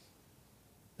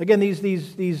 Again,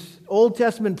 these Old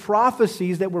Testament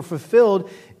prophecies that were fulfilled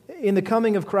in the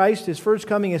coming of Christ, His first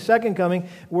coming, His second coming,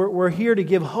 were here to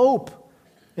give hope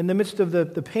in the midst of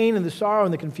the pain and the sorrow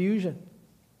and the confusion.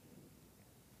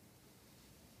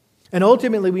 And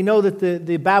ultimately, we know that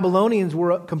the Babylonians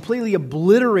were completely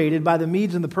obliterated by the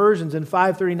Medes and the Persians in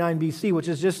 539 BC, which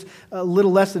is just a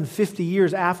little less than 50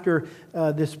 years after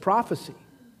this prophecy.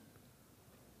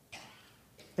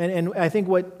 And I think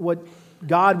what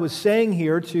God was saying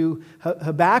here to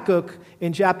Habakkuk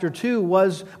in chapter 2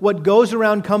 was, what goes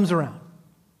around comes around.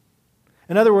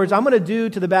 In other words, I'm going to do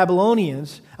to the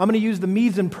Babylonians, I'm going to use the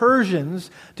Medes and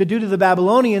Persians to do to the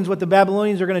Babylonians what the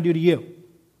Babylonians are going to do to you.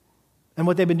 And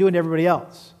what they've been doing to everybody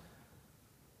else.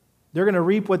 They're going to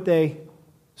reap what they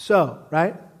sow,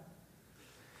 right?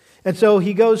 And so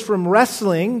he goes from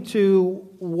wrestling to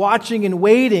watching and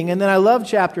waiting. And then I love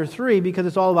chapter 3 because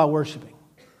it's all about worshiping.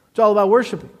 It's all about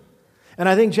worshiping. And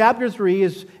I think chapter 3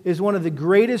 is one of the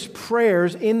greatest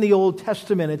prayers in the Old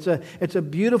Testament. It's a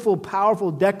beautiful,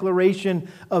 powerful declaration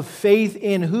of faith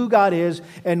in who God is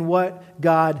and what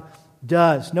God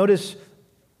does. Notice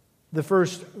the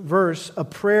first verse, a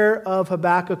prayer of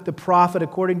Habakkuk the prophet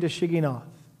according to Shigionoth.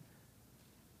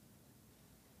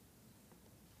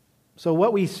 So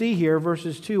what we see here,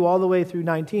 verses 2 all the way through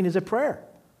 19, is a prayer.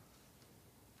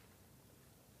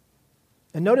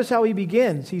 And notice how he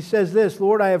begins. He says this,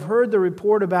 Lord, I have heard the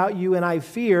report about you, and I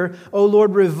fear. O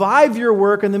Lord, revive your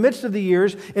work in the midst of the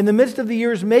years. In the midst of the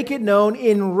years, make it known.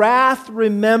 In wrath,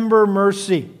 remember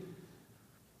mercy.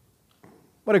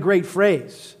 What a great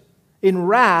phrase. In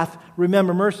wrath,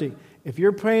 remember mercy. If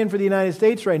you're praying for the United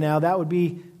States right now, that would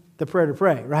be the prayer to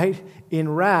pray, right? In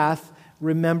wrath,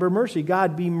 remember mercy.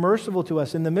 God, be merciful to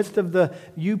us. In the midst of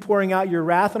you pouring out your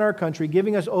wrath on our country,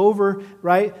 giving us over,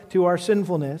 right, to our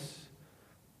sinfulness,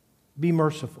 be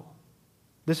merciful.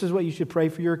 This is what you should pray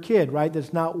for your kid, right,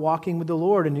 that's not walking with the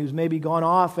Lord and who's maybe gone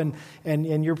off and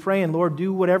you're praying, Lord,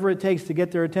 do whatever it takes to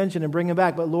get their attention and bring them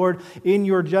back. But Lord, in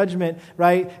your judgment,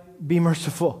 right, be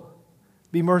merciful.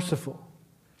 Be merciful.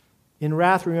 In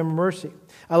wrath, remember mercy.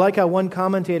 I like how one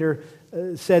commentator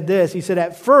said this. He said,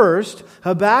 at first,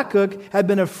 Habakkuk had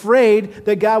been afraid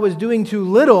that God was doing too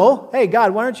little. Hey,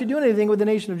 God, why aren't you doing anything with the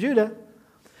nation of Judah?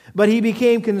 But he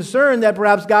became concerned that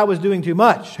perhaps God was doing too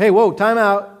much. Hey, whoa, time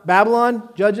out. Babylon,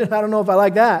 judging, I don't know if I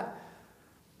like that.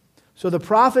 So the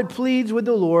prophet pleads with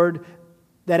the Lord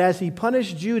that as he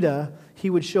punished Judah, he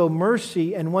would show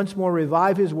mercy and once more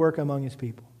revive his work among his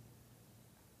people.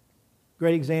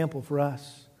 Great example for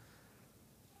us.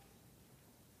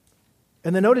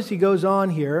 And then notice he goes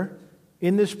on here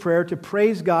in this prayer to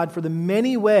praise God for the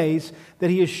many ways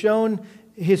that he has shown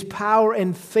his power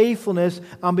and faithfulness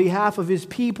on behalf of his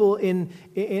people in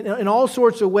all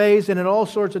sorts of ways and in all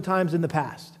sorts of times in the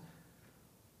past.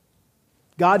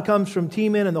 God comes from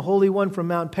Teman and the Holy One from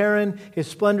Mount Paran. His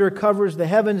splendor covers the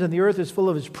heavens and the earth is full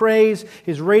of His praise.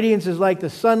 His radiance is like the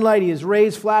sunlight. He has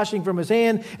rays flashing from His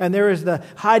hand, and there is the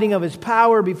hiding of His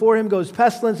power. Before Him goes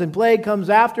pestilence, and plague comes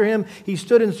after Him. He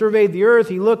stood and surveyed the earth.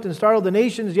 He looked and startled the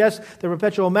nations. Yes, the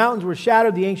perpetual mountains were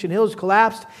shattered. The ancient hills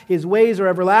collapsed. His ways are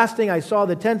everlasting. I saw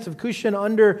the tents of Cushan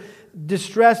under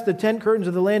distress. The tent curtains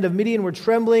of the land of Midian were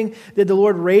trembling. Did the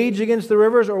Lord rage against the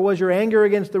rivers, or was your anger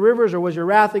against the rivers, or was your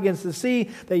wrath against the sea,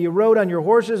 that you rode on your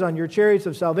horses, on your chariots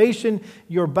of salvation?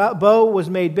 Your bow was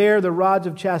made bare, the rods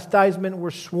of chastisement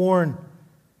were sworn.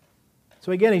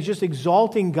 So again, he's just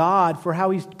exalting God for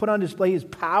how he's put on display his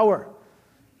power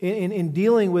in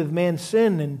dealing with man's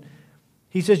sin. And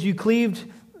he says, you cleaved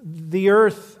the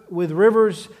earth with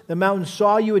rivers, the mountains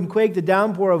saw you and quaked. The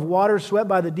downpour of water swept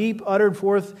by the deep uttered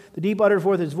forth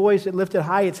its voice. It lifted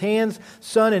high its hands.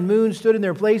 Sun and moon stood in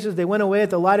their places. They went away at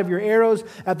the light of your arrows,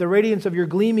 at the radiance of your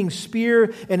gleaming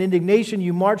spear. And indignation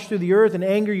you marched through the earth. In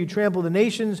anger you trampled the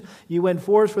nations. You went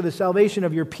forth for the salvation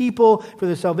of your people, for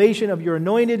the salvation of your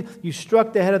anointed. You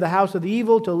struck the head of the house of the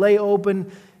evil to lay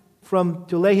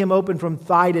him open from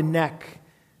thigh to neck.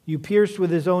 You pierced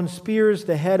with his own spears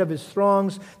the head of his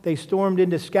throngs. They stormed in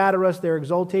to scatter us. Their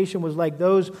exultation was like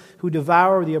those who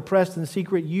devour the oppressed in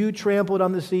secret. You trampled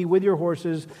on the sea with your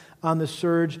horses on the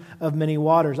surge of many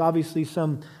waters. Obviously,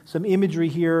 some imagery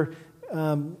here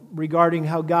regarding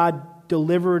how God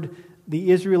delivered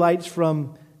the Israelites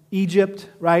from Egypt,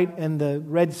 right, and the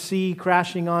Red Sea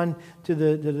crashing on to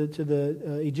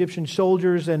the Egyptian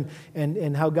soldiers,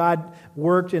 and how God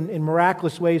worked in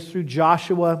miraculous ways through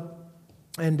Joshua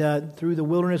and through the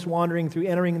wilderness wandering, through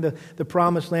entering the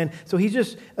promised land. So he's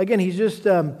just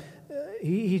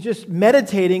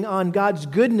meditating on God's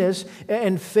goodness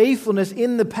and faithfulness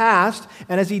in the past,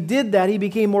 and as he did that, he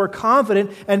became more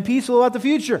confident and peaceful about the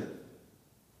future.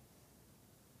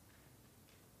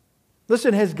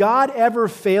 Listen, has God ever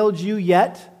failed you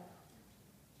yet?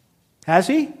 Has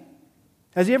He?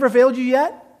 Has He ever failed you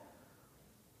yet?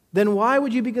 Then why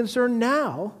would you be concerned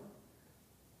now,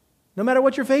 no matter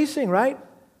what you're facing, right?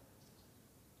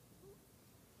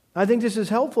 I think this is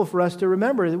helpful for us to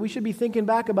remember that we should be thinking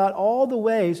back about all the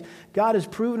ways God has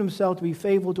proven Himself to be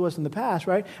faithful to us in the past,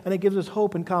 right? And it gives us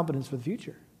hope and confidence for the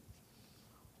future.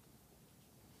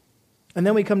 And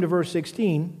then we come to verse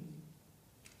 16.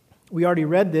 We already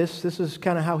read this. This is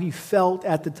kind of how he felt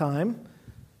at the time.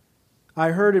 I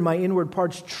heard and my inward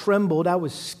parts trembled. I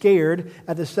was scared.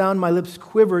 At the sound my lips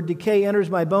quivered. Decay enters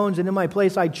my bones, and in my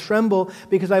place I tremble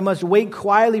because I must wait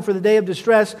quietly for the day of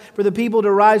distress, for the people to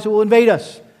arise who will invade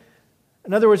us.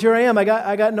 In other words, here I am. I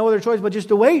got no other choice but just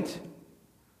to wait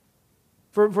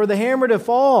for the hammer to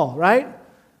fall, right,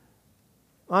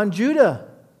 on Judah,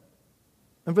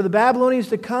 and for the Babylonians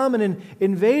to come and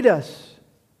invade us.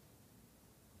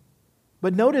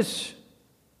 But notice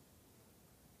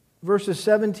verses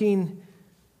 17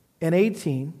 and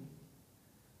 18,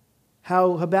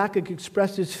 how Habakkuk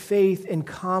expressed his faith and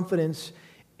confidence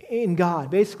in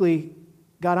God. Basically,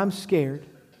 God, I'm scared.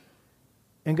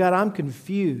 And God, I'm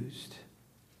confused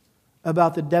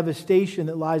about the devastation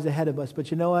that lies ahead of us.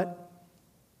 But you know what?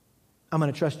 I'm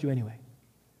going to trust you anyway.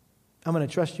 I'm going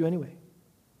to trust you anyway.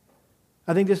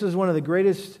 I think this is one of the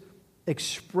greatest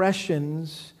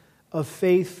expressions of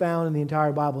faith found in the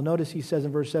entire Bible. Notice he says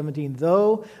in verse 17,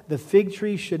 though the fig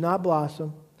tree should not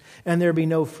blossom, and there be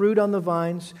no fruit on the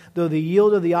vines, though the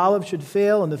yield of the olive should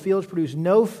fail, and the fields produce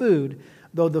no food,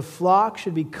 though the flock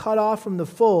should be cut off from the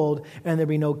fold, and there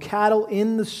be no cattle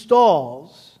in the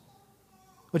stalls,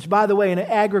 which, by the way, in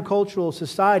an agricultural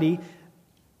society,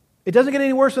 it doesn't get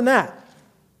any worse than that.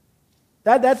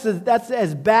 That's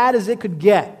as bad as it could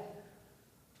get.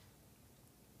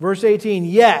 Verse 18,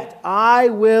 yet I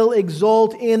will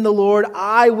exult in the Lord,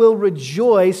 I will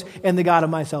rejoice in the God of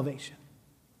my salvation.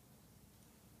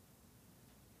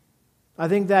 I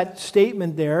think that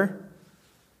statement there,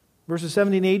 verses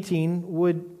 17 and 18,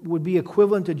 would be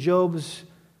equivalent to Job's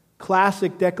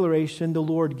classic declaration, the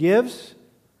Lord gives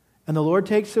and the Lord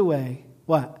takes away.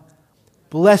 What?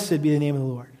 Blessed be the name of the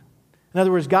Lord. In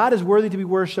other words, God is worthy to be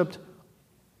worshiped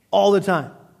all the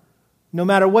time, no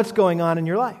matter what's going on in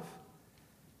your life.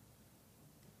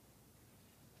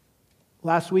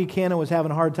 Last week, Hannah was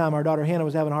having a hard time. Our daughter Hannah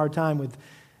was having a hard time with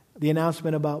the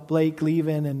announcement about Blake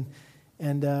leaving,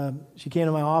 and she came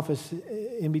to my office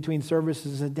in between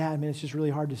services and said, Dad, man, it's just really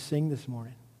hard to sing this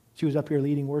morning. She was up here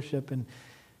leading worship, and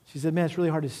she said, man, it's really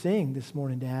hard to sing this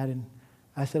morning, Dad. And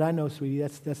I said, I know, sweetie,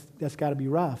 that's got to be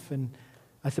rough. And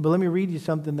I said, but let me read you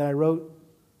something that I wrote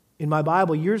in my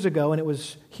Bible years ago, and it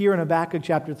was here in Habakkuk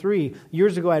chapter 3.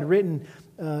 Years ago, I'd written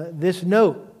this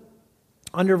note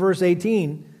under verse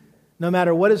 18. No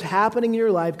matter what is happening in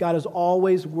your life, God is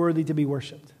always worthy to be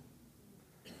worshiped.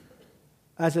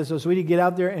 I said, so sweetie, get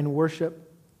out there and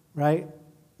worship, right,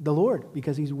 the Lord,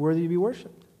 because He's worthy to be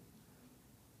worshiped.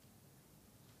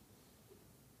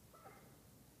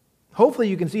 Hopefully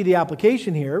you can see the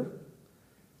application here.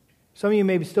 Some of you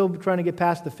may be still trying to get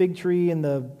past the fig tree and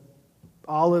the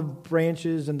olive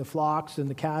branches and the flocks and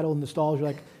the cattle and the stalls. You're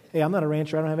like, hey, I'm not a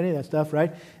rancher. I don't have any of that stuff,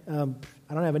 right?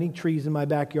 I don't have any trees in my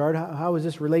backyard. How does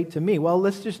this relate to me? Well,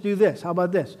 let's just do this. How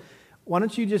about this? Why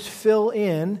don't you just fill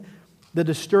in the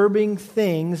disturbing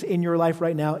things in your life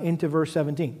right now into verse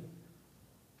 17?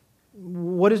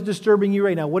 What is disturbing you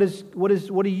right now? What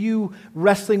are you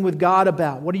wrestling with God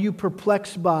about? What are you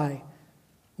perplexed by?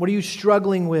 What are you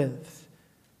struggling with?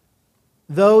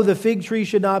 Though the fig tree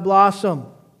should not blossom,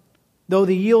 though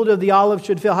the yield of the olive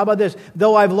should fail. How about this?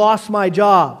 Though I've lost my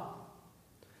job.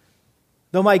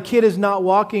 Though my kid is not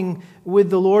walking with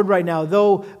the Lord right now.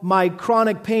 Though my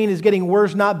chronic pain is getting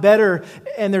worse, not better,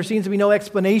 and there seems to be no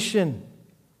explanation.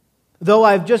 Though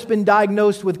I've just been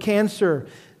diagnosed with cancer.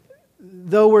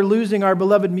 Though we're losing our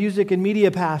beloved music and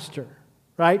media pastor.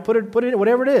 Right? Put it,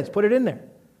 whatever it is, put it in there.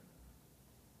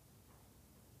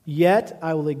 Yet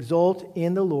I will exult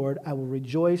in the Lord. I will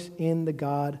rejoice in the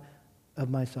God of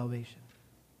my salvation.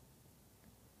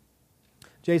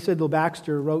 J. Sidlow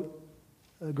Baxter wrote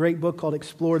a great book called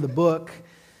Explore the Book.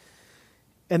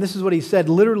 And this is what he said.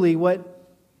 Literally, what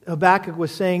Habakkuk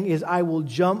was saying is, I will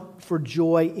jump for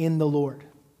joy in the Lord.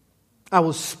 I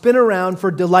will spin around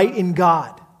for delight in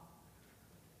God.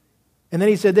 And then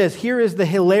he said this, here is the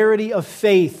hilarity of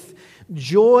faith,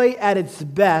 joy at its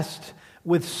best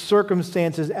with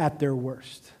circumstances at their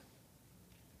worst.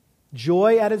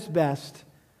 Joy at its best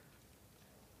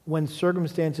when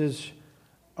circumstances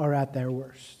are at their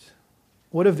worst.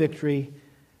 What a victory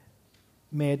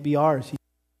may it be ours.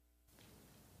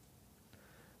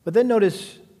 But then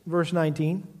notice verse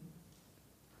 19.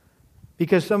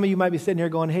 Because some of you might be sitting here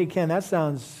going, hey, Ken, that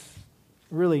sounds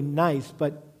really nice,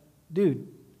 but dude,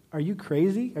 are you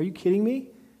crazy? Are you kidding me?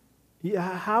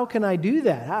 How can I do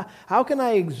that? How can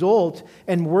I exult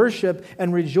and worship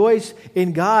and rejoice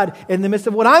in God in the midst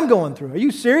of what I'm going through? Are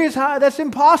you serious? That's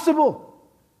impossible.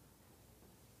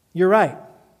 You're right.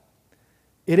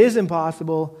 It is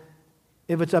impossible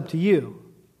if it's up to you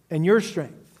and your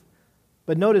strength.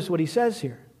 But notice what he says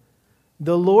here.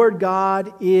 The Lord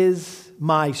God is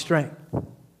my strength.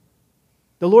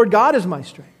 The Lord God is my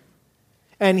strength.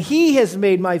 And He has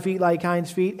made my feet like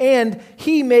hinds' feet, and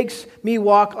He makes me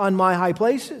walk on my high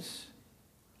places.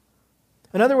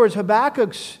 In other words,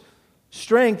 Habakkuk's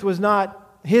strength was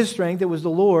not his strength, it was the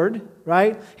Lord,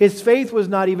 right? His faith was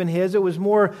not even his, it was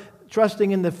more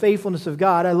trusting in the faithfulness of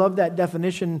God. I love that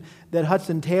definition that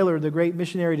Hudson Taylor, the great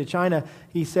missionary to China,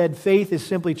 he said, faith is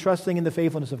simply trusting in the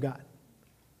faithfulness of God.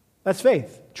 That's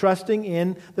faith, trusting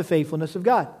in the faithfulness of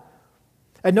God.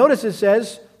 And notice it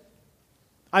says,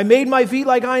 I made my feet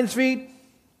like hinds' feet,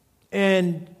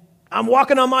 and I'm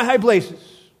walking on my high places.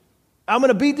 I'm going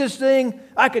to beat this thing.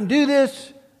 I can do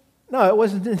this. No, it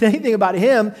wasn't anything about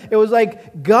him. It was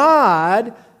like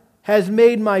God has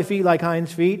made my feet like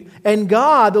hinds' feet, and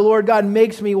God, the Lord God,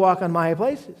 makes me walk on my high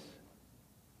places.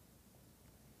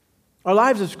 Our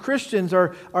lives as Christians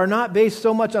are not based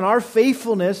so much on our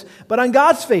faithfulness, but on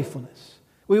God's faithfulness.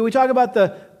 We talk about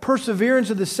the perseverance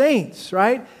of the saints,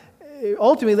 right?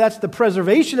 Ultimately, that's the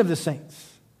preservation of the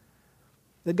saints.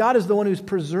 That God is the one who's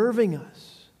preserving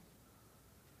us.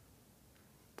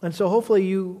 And so hopefully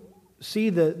you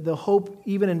see the hope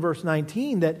even in verse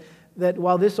 19 that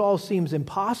while this all seems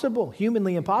impossible,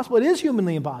 humanly impossible, it is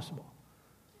humanly impossible.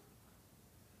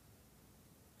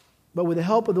 But with the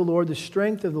help of the Lord, the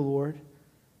strength of the Lord,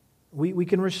 we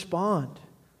can respond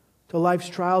to life's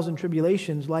trials and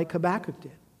tribulations like Habakkuk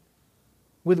did,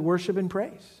 with worship and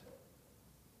praise.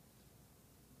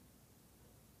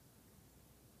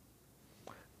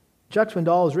 Chuck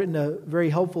Swindoll has written a very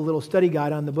helpful little study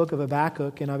guide on the book of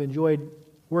Habakkuk, and I've enjoyed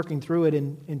working through it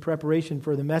in preparation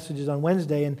for the messages on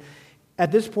Wednesday. And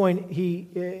at this point, he,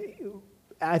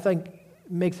 I think,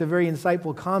 makes a very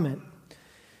insightful comment.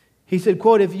 He said,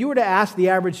 quote, if you were to ask the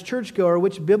average churchgoer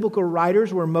which biblical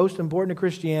writers were most important to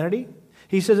Christianity,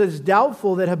 he says it's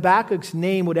doubtful that Habakkuk's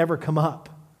name would ever come up.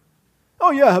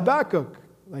 Oh yeah, Habakkuk.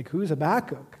 Like, who's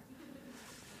Habakkuk?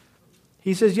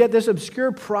 He says, yet this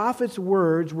obscure prophet's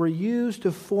words were used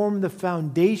to form the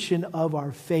foundation of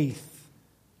our faith.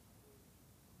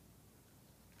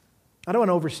 I don't want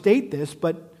to overstate this,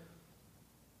 but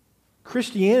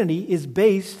Christianity is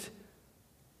based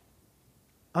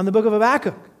on the book of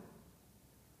Habakkuk.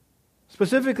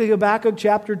 Specifically, Habakkuk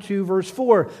chapter 2, verse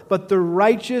 4. But the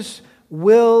righteous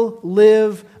will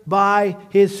live by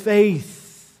his faith.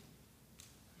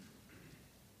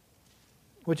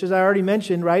 Which, as I already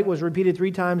mentioned, right, was repeated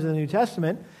 3 times in the New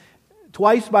Testament.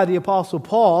 Twice by the Apostle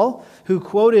Paul, who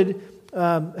quoted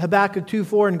Habakkuk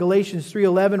 2:4 and Galatians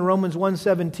 3:11, Romans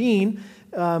 1:17,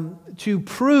 to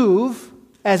prove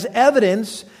as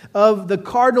evidence of the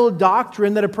cardinal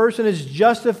doctrine that a person is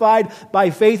justified by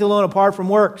faith alone apart from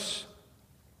works.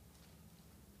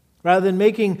 Rather than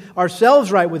making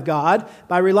ourselves right with God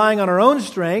by relying on our own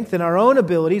strength and our own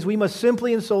abilities, we must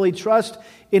simply and solely trust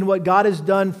in what God has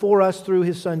done for us through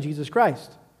His Son, Jesus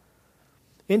Christ.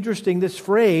 Interesting, this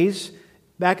phrase,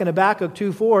 back in Habakkuk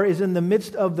 2:4, is in the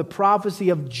midst of the prophecy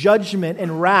of judgment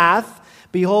and wrath.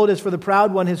 Behold, as for the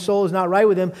proud one, his soul is not right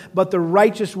with him, but the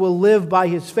righteous will live by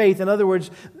his faith. In other words,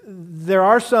 there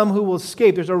are some who will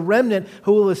escape. There's a remnant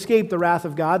who will escape the wrath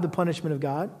of God, the punishment of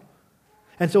God.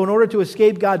 And so in order to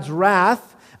escape God's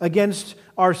wrath against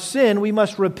our sin, we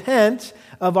must repent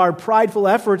of our prideful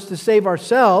efforts to save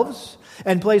ourselves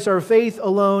and place our faith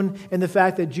alone in the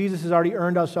fact that Jesus has already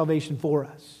earned our salvation for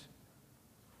us.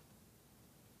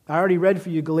 I already read for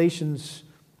you Galatians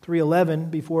 3:11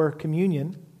 before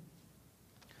communion.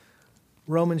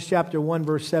 Romans chapter 1,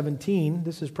 verse 17.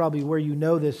 This is probably where you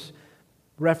know this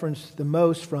reference the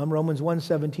most from. Romans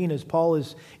 1:17, as Paul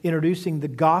is introducing the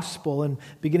gospel and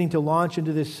beginning to launch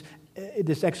into this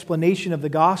explanation of the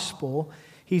gospel.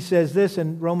 he says this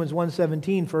in Romans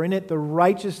 1:17, "For in it the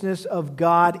righteousness of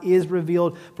God is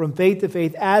revealed from faith to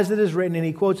faith, as it is written," and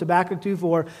he quotes Habakkuk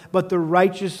 2:4, "But the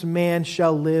righteous man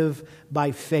shall live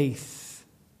by faith."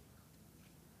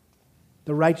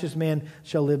 The righteous man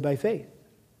shall live by faith.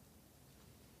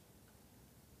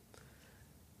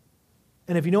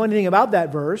 And if you know anything about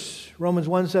that verse, Romans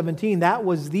 1:17, that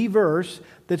was the verse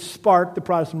that sparked the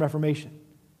Protestant Reformation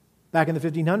back in the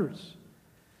 1500s.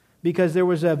 Because there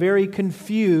was a very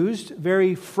confused,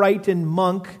 very frightened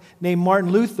monk named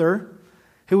Martin Luther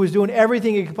who was doing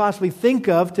everything he could possibly think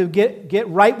of to get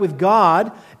right with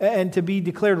God and to be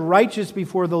declared righteous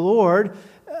before the Lord.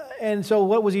 And so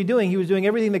what was he doing? He was doing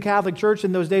everything the Catholic Church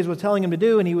in those days was telling him to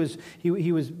do, and he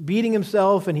was beating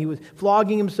himself, and he was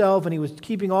flogging himself, and he was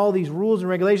keeping all these rules and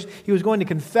regulations. He was going to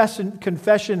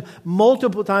confession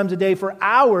multiple times a day for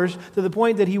hours, to the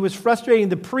point that he was frustrating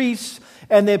the priests,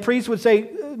 and the priests would say,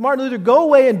 "Martin Luther, go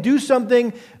away and do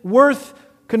something worth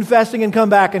confessing and come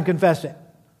back and confess it."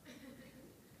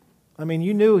 I mean,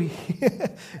 you knew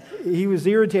he was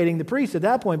irritating the priest at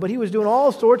that point, but he was doing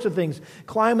all sorts of things,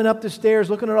 climbing up the stairs,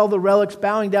 looking at all the relics,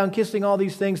 bowing down, kissing all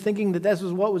these things, thinking that this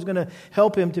was what was going to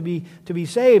help him to be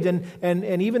saved.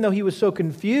 And even though he was so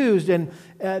confused, and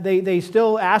they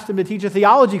still asked him to teach a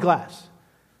theology class.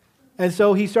 And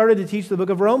so he started to teach the book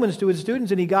of Romans to his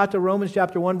students, and he got to Romans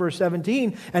chapter 1, verse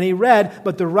 17, and he read,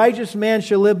 "But the righteous man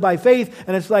shall live by faith,"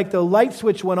 and it's like the light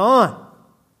switch went on.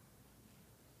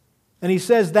 And he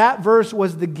says that verse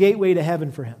was the gateway to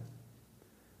heaven for him.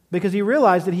 Because he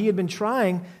realized that he had been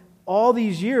trying all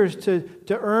these years to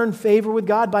earn favor with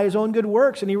God by his own good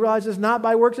works. And he realized it's not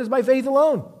by works, it's by faith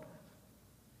alone.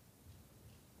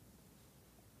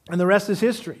 And the rest is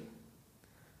history.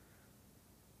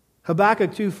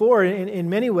 Habakkuk 2:4 in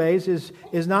many ways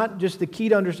is not just the key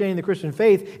to understanding the Christian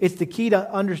faith, it's the key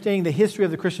to understanding the history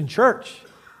of the Christian church.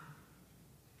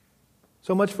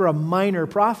 So much for a minor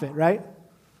prophet, right?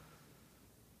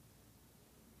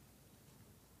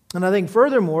 And I think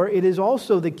furthermore, it is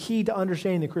also the key to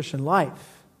understanding the Christian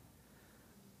life.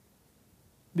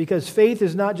 Because faith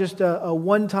is not just a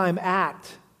one-time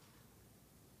act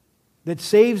that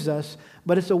saves us,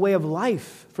 but it's a way of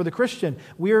life for the Christian.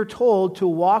 We are told to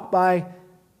walk by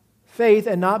faith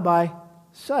and not by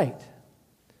sight.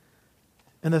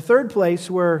 And the third place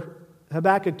where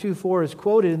Habakkuk 2:4 is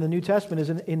quoted in the New Testament is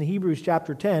in Hebrews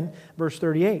chapter 10, verse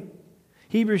 38.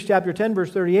 Hebrews chapter 10,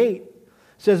 verse 38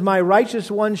 says, "My righteous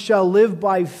one shall live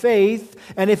by faith,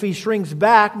 and if he shrinks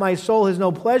back, my soul has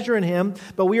no pleasure in him.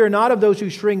 But we are not of those who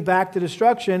shrink back to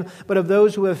destruction, but of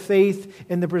those who have faith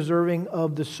in the preserving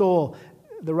of the soul."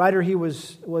 The writer, he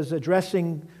was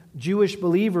addressing Jewish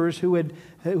believers who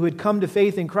had come to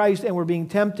faith in Christ and were being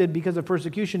tempted because of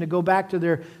persecution to go back to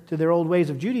their old ways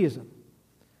of Judaism.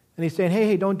 And he's saying,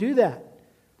 hey, don't do that.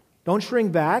 Don't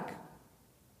shrink back.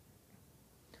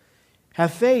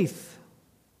 Have faith.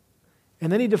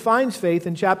 And then he defines faith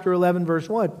in chapter 11, verse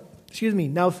 1.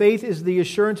 Now faith is the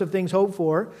assurance of things hoped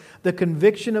for, the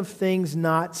conviction of things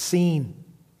not seen.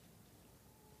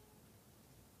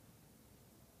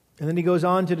 And then he goes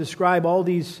on to describe all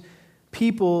these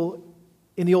people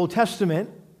in the Old Testament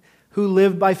who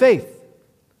lived by faith.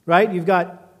 Right? You've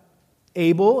got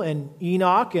Abel and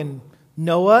Enoch and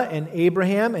Noah and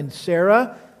Abraham and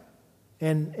Sarah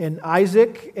and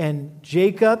Isaac and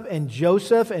Jacob and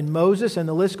Joseph and Moses, and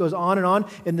the list goes on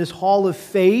in this hall of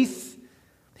faith,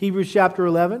 Hebrews chapter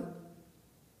 11.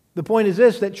 The point is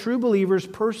this, that true believers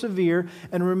persevere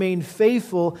and remain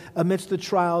faithful amidst the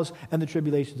trials and the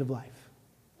tribulations of life.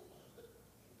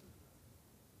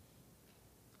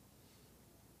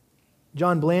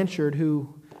 John Blanchard, who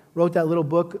wrote that little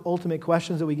book, Ultimate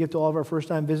Questions, that we give to all of our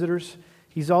first-time visitors,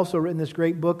 he's also written this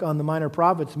great book on the minor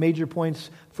prophets, major points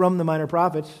from the minor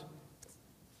prophets.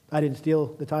 I didn't steal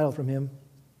the title from him.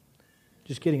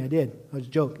 Just kidding, I did. I was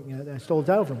joking. I stole the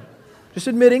title from him. Just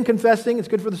admitting, confessing, it's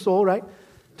good for the soul, right?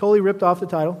 Totally ripped off the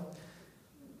title.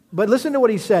 But listen to what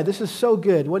he said. This is so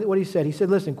good. What he said. He said,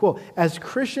 listen, quote, "As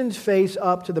Christians face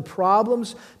up to the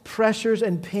problems, pressures,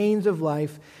 and pains of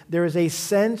life, there is a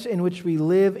sense in which we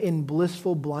live in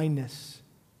blissful blindness.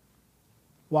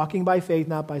 Walking by faith,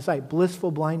 not by sight. Blissful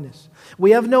blindness.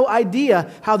 We have no idea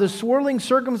how the swirling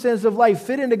circumstances of life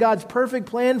fit into God's perfect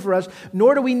plan for us,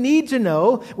 nor do we need to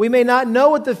know. We may not know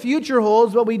what the future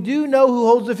holds, but we do know who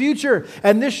holds the future.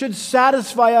 And this should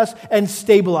satisfy us and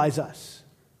stabilize us."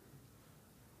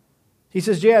 He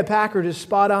says J.I. Packer is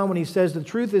spot on when he says the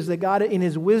truth is that God, in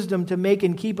His wisdom to make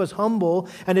and keep us humble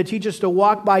and to teach us to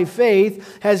walk by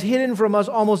faith, has hidden from us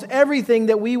almost everything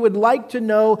that we would like to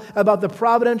know about the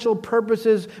providential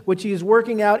purposes which He is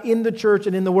working out in the church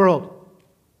and in the world.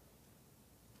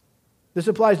 This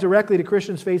applies directly to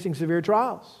Christians facing severe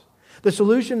trials. The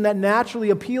solution that naturally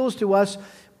appeals to us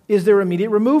is their immediate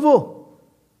removal.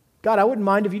 God, I wouldn't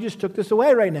mind if you just took this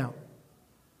away right now.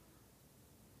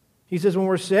 He says when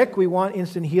we're sick, we want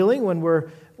instant healing. When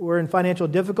we're in financial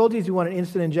difficulties, we want an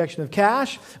instant injection of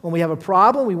cash. When we have a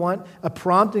problem, we want a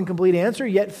prompt and complete answer,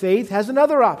 yet faith has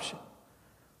another option.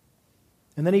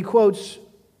 And then he quotes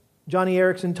Joni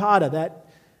Eareckson Tada, that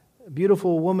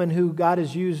beautiful woman who God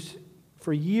has used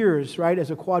for years, right,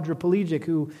 as a quadriplegic,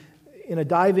 who in a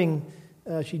diving,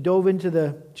 she dove into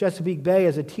the Chesapeake Bay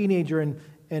as a teenager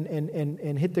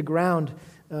and hit the ground,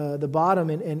 the bottom,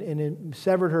 and it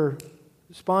severed her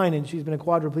spine, and she's been a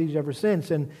quadriplegic ever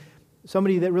since. And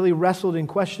somebody that really wrestled and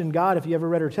questioned God, if you ever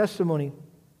read her testimony,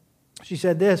 she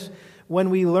said this: when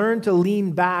we learn to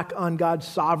lean back on God's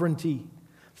sovereignty,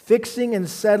 fixing and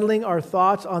settling our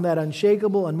thoughts on that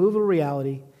unshakable, unmovable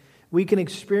reality, we can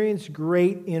experience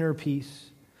great inner peace.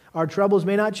 Our troubles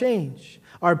may not change.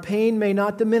 Our pain may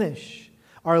not diminish.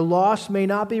 Our loss may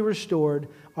not be restored.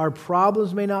 Our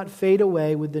problems may not fade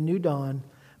away with the new dawn.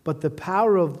 But the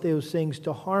power of those things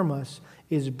to harm us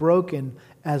is broken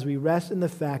as we rest in the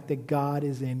fact that God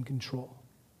is in control.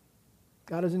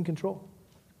 God is in control.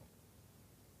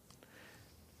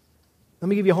 Let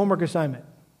me give you a homework assignment.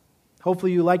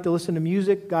 Hopefully you like to listen to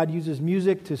music. God uses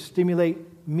music to stimulate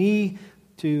me,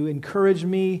 to encourage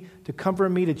me, to comfort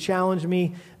me, to challenge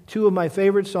me. Two of my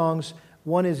favorite songs.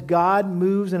 One is God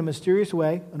Moves in a Mysterious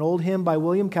Way, an old hymn by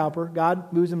William Cowper,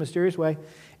 God Moves in a Mysterious Way.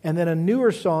 And then a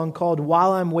newer song called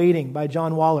While I'm Waiting by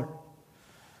John Waller.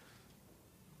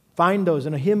 Find those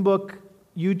in a hymn book,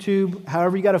 YouTube,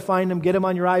 however you got to find them. Get them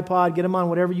on your iPod, get them on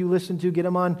whatever you listen to, get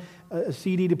them on a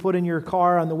CD to put in your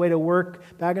car on the way to work,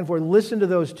 back and forth. Listen to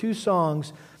those two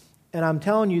songs, and I'm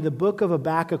telling you, the book of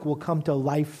Habakkuk will come to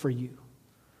life for you.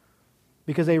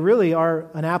 Because they really are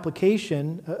an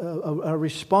application, a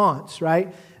response,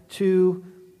 right, to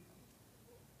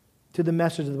the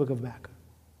message of the book of Habakkuk.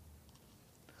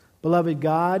 Beloved,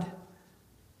 God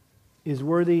is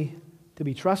worthy to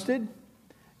be trusted,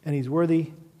 and He's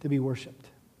worthy to be worshiped.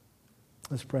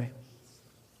 Let's pray.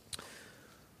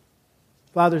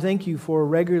 Father, thank you for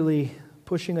regularly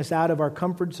pushing us out of our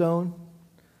comfort zone,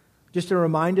 just to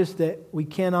remind us that we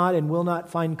cannot and will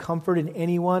not find comfort in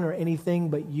anyone or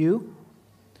anything but you.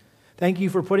 Thank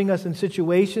you for putting us in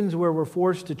situations where we're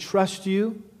forced to trust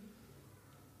you,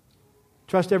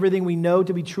 trust everything we know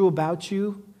to be true about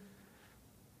you,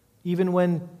 even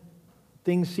when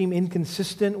things seem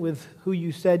inconsistent with who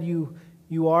you said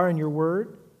you are in your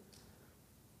word.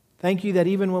 Thank you that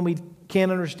even when we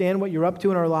can't understand what you're up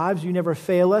to in our lives, you never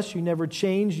fail us, you never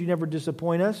change, you never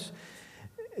disappoint us.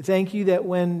 Thank you that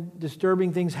when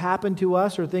disturbing things happen to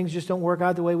us or things just don't work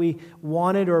out the way we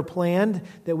wanted or planned,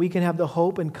 that we can have the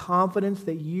hope and confidence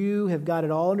that you have got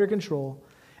it all under control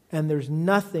and there's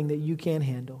nothing that you can't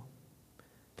handle.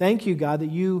 Thank you, God, that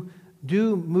you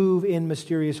do move in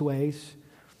mysterious ways.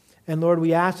 And Lord,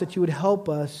 we ask that you would help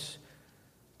us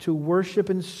to worship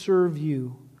and serve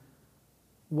you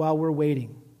while we're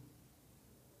waiting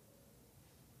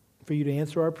for you to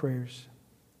answer our prayers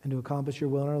and to accomplish your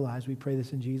will in our lives. We pray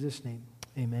this in Jesus' name.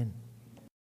 Amen.